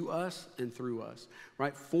God to us and through us,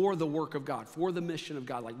 right? For the work of God, for the mission of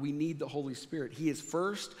God. Like, we need the Holy Spirit. He is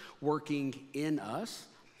first working in us.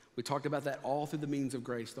 We talked about that all through the means of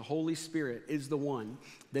grace. The Holy Spirit is the one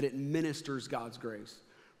that administers God's grace,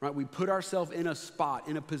 right? We put ourselves in a spot,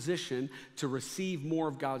 in a position to receive more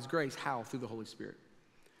of God's grace. How? Through the Holy Spirit.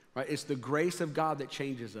 Right? It's the grace of God that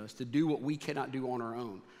changes us to do what we cannot do on our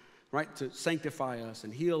own, right? To sanctify us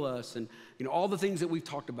and heal us and, all the things that we've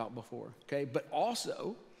talked about before, okay? But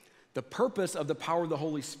also, the purpose of the power of the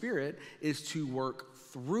Holy Spirit is to work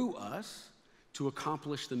through us to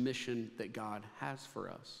accomplish the mission that God has for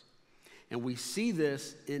us. And we see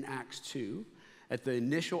this in Acts 2 at the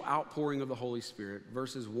initial outpouring of the Holy Spirit,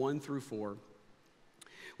 verses 1 through 4.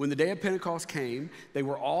 When the day of Pentecost came, they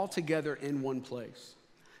were all together in one place.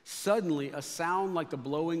 Suddenly, a sound like the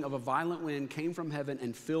blowing of a violent wind came from heaven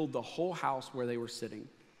and filled the whole house where they were sitting.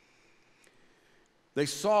 They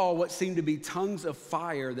saw what seemed to be tongues of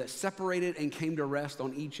fire that separated and came to rest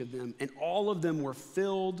on each of them, and all of them were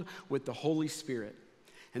filled with the Holy Spirit,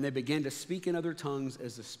 and they began to speak in other tongues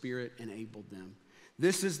as the Spirit enabled them.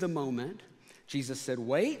 This is the moment. Jesus said,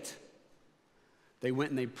 wait. They went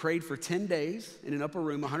and they prayed for 10 days in an upper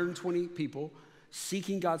room, 120 people,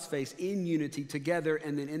 seeking God's face in unity together,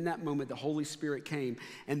 and then in that moment, the Holy Spirit came.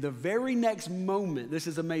 And the very next moment, this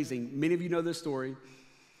is amazing, many of you know this story,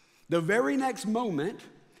 the very next moment,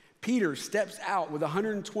 Peter steps out with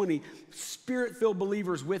 120 Spirit-filled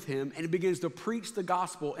believers with him, and he begins to preach the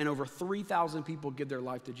gospel, and over 3,000 people give their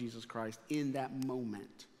life to Jesus Christ in that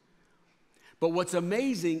moment. But what's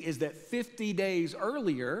amazing is that 50 days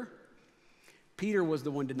earlier, Peter was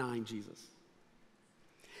the one denying Jesus.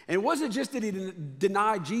 And it wasn't just that he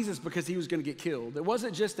denied Jesus because he was going to get killed. It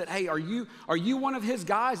wasn't just that, hey, are you one of his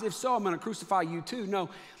guys? If so, I'm going to crucify you too. No,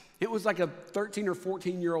 it was like a 13 or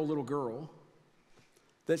 14-year-old little girl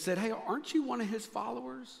that said, hey, aren't you one of his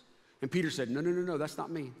followers? And Peter said, no, that's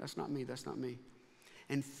not me. That's not me. That's not me.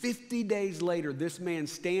 And 50 days later, this man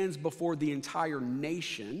stands before the entire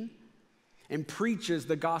nation and preaches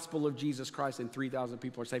the gospel of Jesus Christ, and 3,000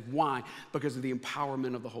 people are saved. Why? Because of the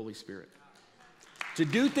empowerment of the Holy Spirit. To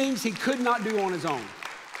do things he could not do on his own.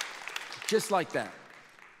 Just like that.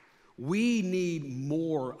 We need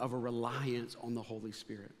more of a reliance on the Holy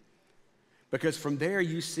Spirit. Because from there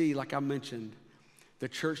you see, like I mentioned, the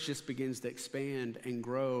church just begins to expand and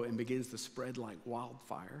grow and begins to spread like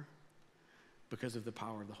wildfire because of the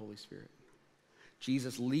power of the Holy Spirit.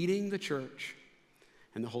 Jesus leading the church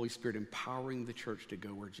and the Holy Spirit empowering the church to go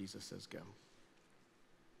where Jesus says go.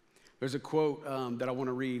 There's a quote that I want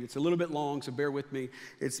to read. It's a little bit long, so bear with me.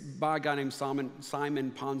 It's by a guy named Simon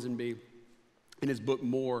Ponsonby in his book,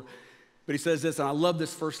 More. But he says this, and I love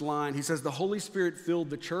this first line. He says, the Holy Spirit filled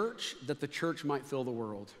the church that the church might fill the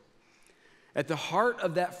world. At the heart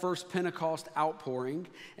of that first Pentecost outpouring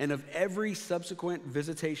and of every subsequent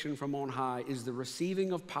visitation from on high is the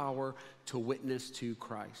receiving of power to witness to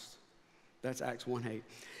Christ. That's Acts 1:8.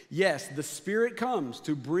 Yes, the Spirit comes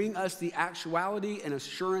to bring us the actuality and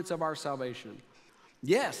assurance of our salvation.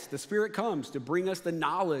 Yes, the Spirit comes to bring us the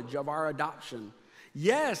knowledge of our adoption.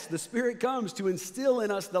 Yes, the Spirit comes to instill in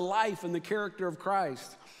us the life and the character of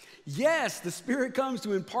Christ. Yes, the Spirit comes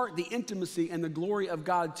to impart the intimacy and the glory of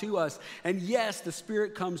God to us. And yes, the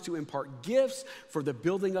Spirit comes to impart gifts for the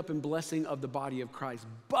building up and blessing of the body of Christ.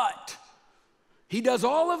 But, he does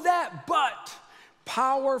all of that, but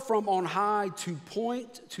power from on high to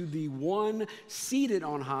point to the one seated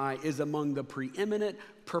on high is among the preeminent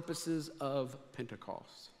purposes of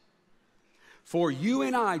Pentecost. For you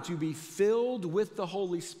and I to be filled with the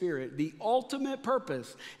Holy Spirit, the ultimate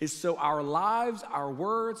purpose is so our lives, our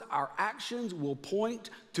words, our actions will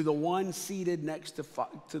point to the one seated next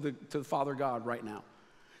to the Father God right now.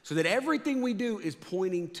 So that everything we do is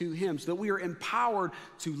pointing to him, so that we are empowered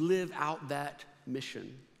to live out that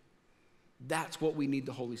mission. That's what we need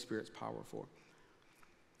the Holy Spirit's power for.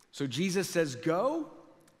 So Jesus says go,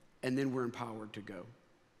 and then we're empowered to go.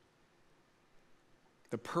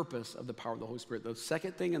 The purpose of the power of the Holy Spirit. The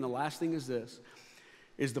second thing and the last thing is this,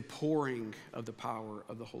 is the pouring of the power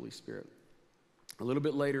of the Holy Spirit. A little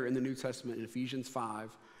bit later in the New Testament, in Ephesians 5,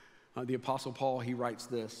 the Apostle Paul, he writes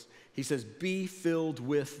this. He says, be filled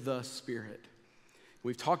with the Spirit.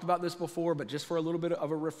 We've talked about this before, but just for a little bit of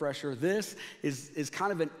a refresher, this is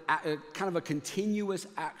kind of a continuous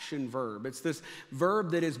action verb. It's this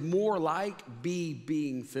verb that is more like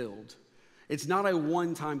being filled. It's not a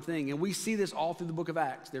one-time thing. And we see this all through the book of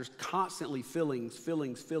Acts. There's constantly fillings.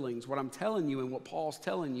 What I'm telling you and what Paul's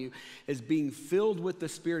telling you is being filled with the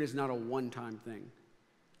Spirit is not a one-time thing.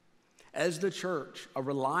 As the church, a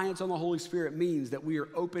reliance on the Holy Spirit means that we are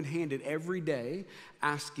open-handed every day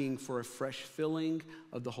asking for a fresh filling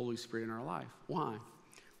of the Holy Spirit in our life. Why?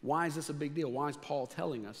 Why is this a big deal? Why is Paul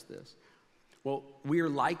telling us this? Well, we are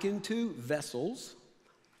likened to vessels,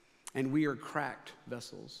 and we are cracked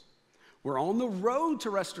vessels. We're on the road to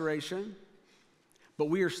restoration, but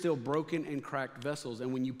we are still broken and cracked vessels.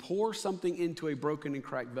 And when you pour something into a broken and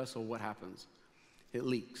cracked vessel, what happens? It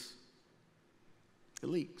leaks. It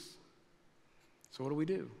leaks. So what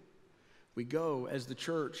do? We go as the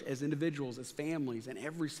church, as individuals, as families, and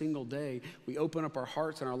every single day we open up our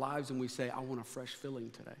hearts and our lives and we say, I want a fresh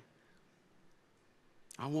filling today.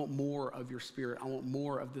 I want more of your Spirit. I want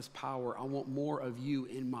more of this power. I want more of you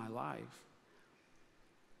in my life.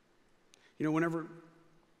 You know,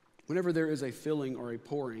 whenever there is a filling or a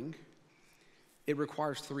pouring, it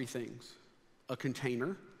requires three things. A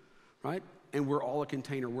container, right? And we're all a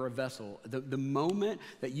container, we're a vessel. The moment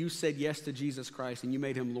that you said yes to Jesus Christ and you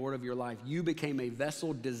made him Lord of your life, you became a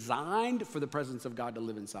vessel designed for the presence of God to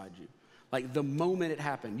live inside you. Like the moment it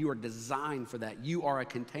happened, you are designed for that. You are a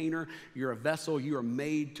container, you're a vessel, you are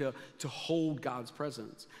made to hold God's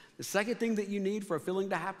presence. The second thing that you need for a filling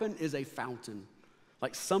to happen is a fountain.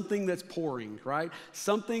 Like something that's pouring, right?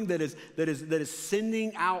 Something that is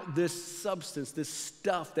sending out this substance, this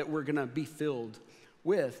stuff that we're gonna be filled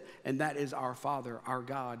with, and that is our Father, our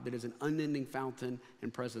God, that is an unending fountain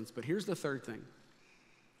and presence. But here's the third thing,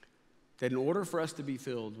 that in order for us to be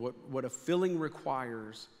filled, what a filling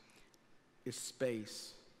requires is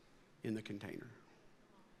space in the container.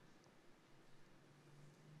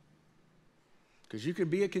 Because you could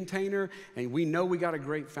be a container, and we know we got a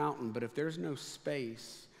great fountain, but if there's no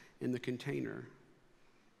space in the container,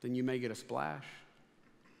 then you may get a splash.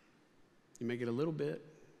 You may get a little bit.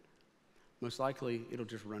 Most likely, it'll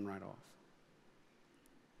just run right off.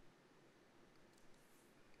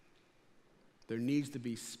 There needs to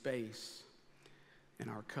be space in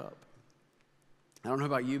our cup. I don't know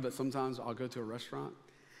about you, but sometimes I'll go to a restaurant,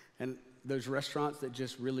 and those restaurants that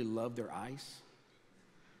just really love their ice,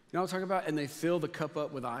 you know what I'm talking about? And they fill the cup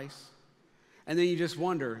up with ice. And then you just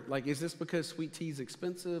wonder, like, is this because sweet tea is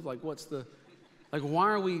expensive? Like, why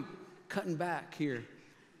are we cutting back here?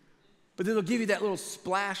 But then they'll give you that little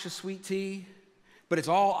splash of sweet tea, but it's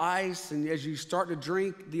all ice, and as you start to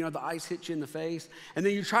drink, you know, the ice hits you in the face. And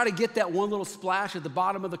then you try to get that one little splash at the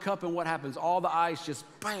bottom of the cup, and what happens? All the ice just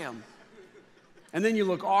bam. And then you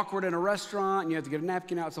look awkward in a restaurant, and you have to get a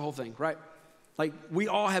napkin out. It's the whole thing, right? Like, we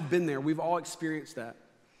all have been there. We've all experienced that.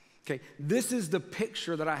 Okay, this is the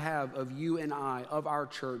picture that I have of you and I, of our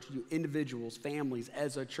church, you individuals, families,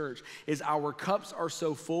 as a church, is our cups are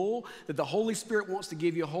so full that the Holy Spirit wants to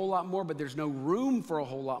give you a whole lot more, but there's no room for a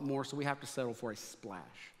whole lot more, so we have to settle for a splash.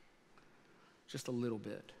 Just a little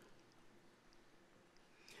bit.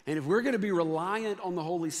 And if we're going to be reliant on the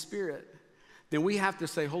Holy Spirit, then we have to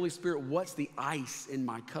say, Holy Spirit, what's the ice in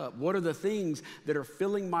my cup? What are the things that are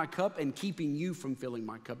filling my cup and keeping you from filling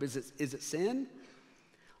my cup? Is it sin?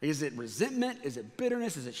 Is it resentment? Is it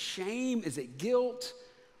bitterness? Is it shame? Is it guilt?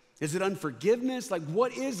 Is it unforgiveness? Like,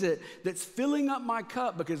 what is it that's filling up my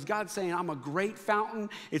cup? Because God's saying, I'm a great fountain.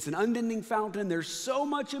 It's an unending fountain. There's so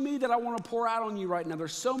much of me that I want to pour out on you right now.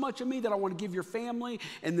 There's so much of me that I want to give your family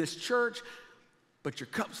and this church, but your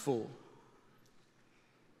cup's full.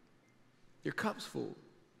 Your cup's full.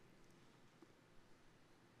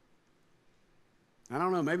 I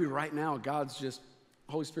don't know, maybe right now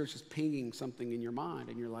Holy Spirit's just pinging something in your mind,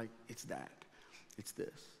 and you're like, it's that. It's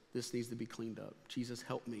this. This needs to be cleaned up. Jesus,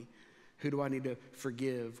 help me. Who do I need to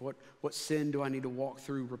forgive? What sin do I need to walk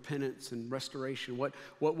through? Repentance and restoration.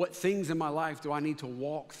 What things in my life do I need to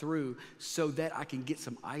walk through so that I can get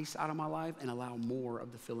some ice out of my life and allow more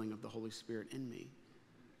of the filling of the Holy Spirit in me?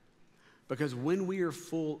 Because when we are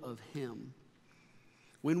full of Him,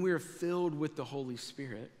 when we are filled with the Holy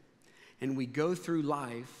Spirit, and we go through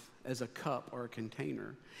life as a cup or a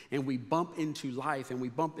container, and we bump into life and we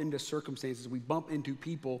bump into circumstances, we bump into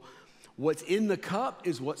people, what's in the cup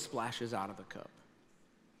is what splashes out of the cup.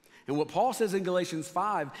 And what Paul says in Galatians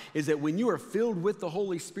 5 is that when you are filled with the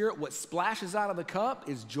Holy Spirit, what splashes out of the cup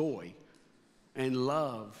is joy and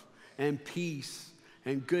love and peace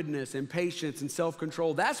and goodness and patience and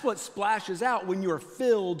self-control. That's what splashes out when you are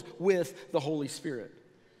filled with the Holy Spirit.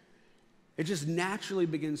 It just naturally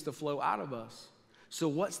begins to flow out of us. So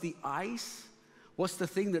what's the ice? What's the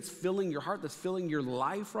thing that's filling your heart, that's filling your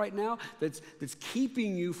life right now, that's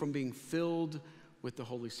keeping you from being filled with the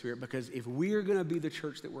Holy Spirit? Because if we're going to be the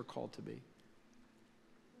church that we're called to be,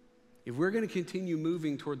 if we're going to continue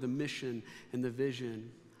moving toward the mission and the vision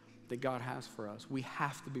that God has for us, we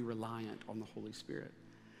have to be reliant on the Holy Spirit.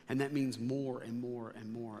 And that means more and more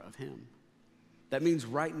and more of Him. That means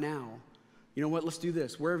right now, you know what, let's do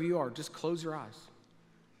this. Wherever you are, just close your eyes.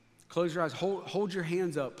 Close your eyes, hold your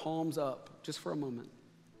hands up, palms up, just for a moment.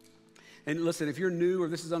 And listen, if you're new or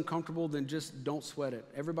this is uncomfortable, then just don't sweat it.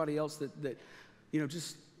 Everybody else that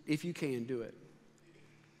just, if you can, do it.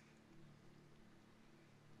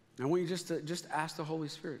 And I want you just ask the Holy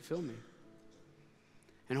Spirit, fill me.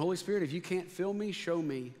 And Holy Spirit, if you can't fill me, show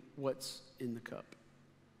me what's in the cup.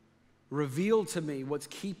 Reveal to me what's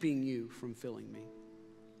keeping you from filling me.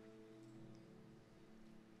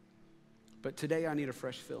 But today I need a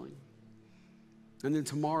fresh filling. And then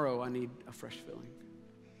tomorrow I need a fresh filling.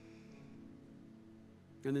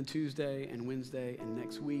 And then Tuesday and Wednesday and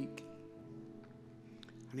next week,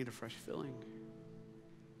 I need a fresh filling.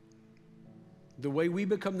 The way we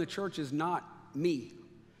become the church is not me,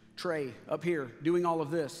 Trey, up here doing all of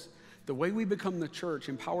this. The way we become the church,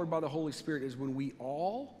 empowered by the Holy Spirit, is when we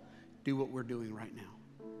all do what we're doing right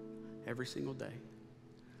now, every single day.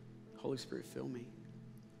 Holy Spirit, fill me.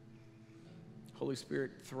 Holy Spirit,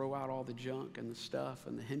 throw out all the junk and the stuff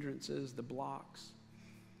and the hindrances, the blocks,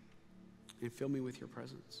 and fill me with your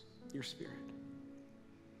presence, your Spirit.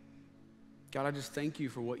 God, I just thank you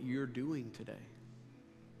for what you're doing today.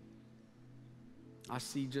 I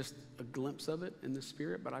see just a glimpse of it in the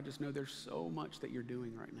Spirit, but I just know there's so much that you're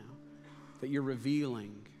doing right now, that you're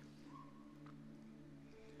revealing.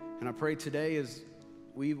 And I pray today as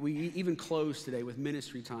we even close today with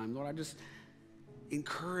ministry time, Lord, I just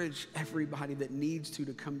encourage everybody that needs to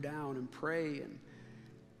come down and pray and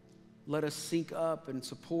let us sync up and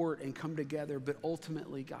support and come together. But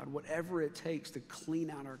ultimately, God, whatever it takes to clean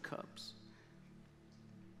out our cups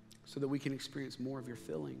so that we can experience more of your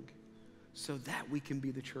filling, so that we can be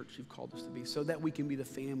the church you've called us to be, so that we can be the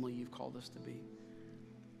family you've called us to be.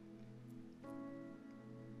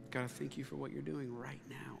 God, I thank you for what you're doing right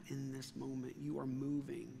now in this moment. You are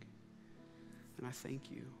moving, and I thank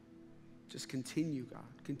you. Just continue, God.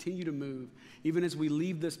 Continue to move. Even as we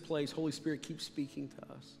leave this place, Holy Spirit, keep speaking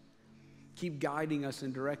to us. Keep guiding us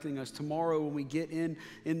and directing us. Tomorrow when we get in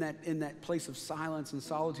that place of silence and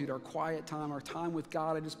solitude, our quiet time, our time with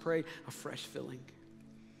God, I just pray a fresh filling.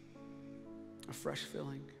 A fresh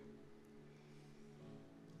filling.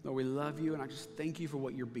 Lord, we love you, and I just thank you for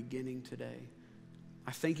what you're beginning today.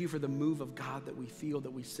 I thank you for the move of God that we feel,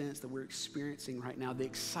 that we sense, that we're experiencing right now, the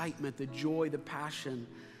excitement, the joy, the passion,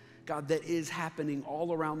 God, that is happening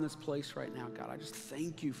all around this place right now. God, I just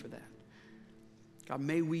thank you for that. God,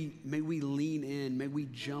 may we lean in, may we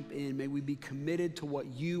jump in, may we be committed to what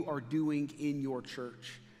you are doing in your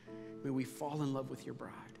church. May we fall in love with your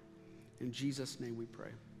bride. In Jesus' name we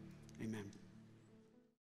pray. Amen.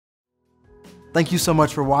 Thank you so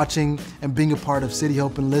much for watching and being a part of City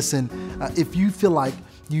Hope. And listen, if you feel like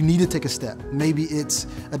you need to take a step, maybe it's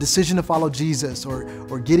a decision to follow Jesus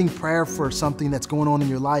or getting prayer for something that's going on in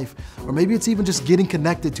your life, or maybe it's even just getting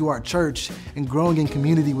connected to our church and growing in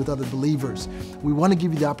community with other believers, we want to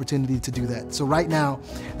give you the opportunity to do that. So right now,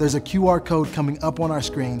 there's a QR code coming up on our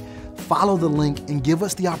screen. Follow the link and give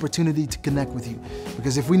us the opportunity to connect with you.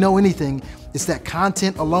 Because if we know anything, it's that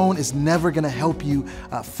content alone is never going to help you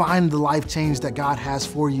find the life change that God has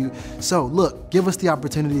for you. So look, give us the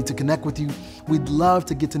opportunity to connect with you. We'd love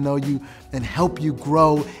to get to know you and help you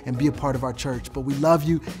grow and be a part of our church. But we love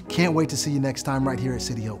you. Can't wait to see you next time right here at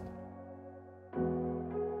City Hope.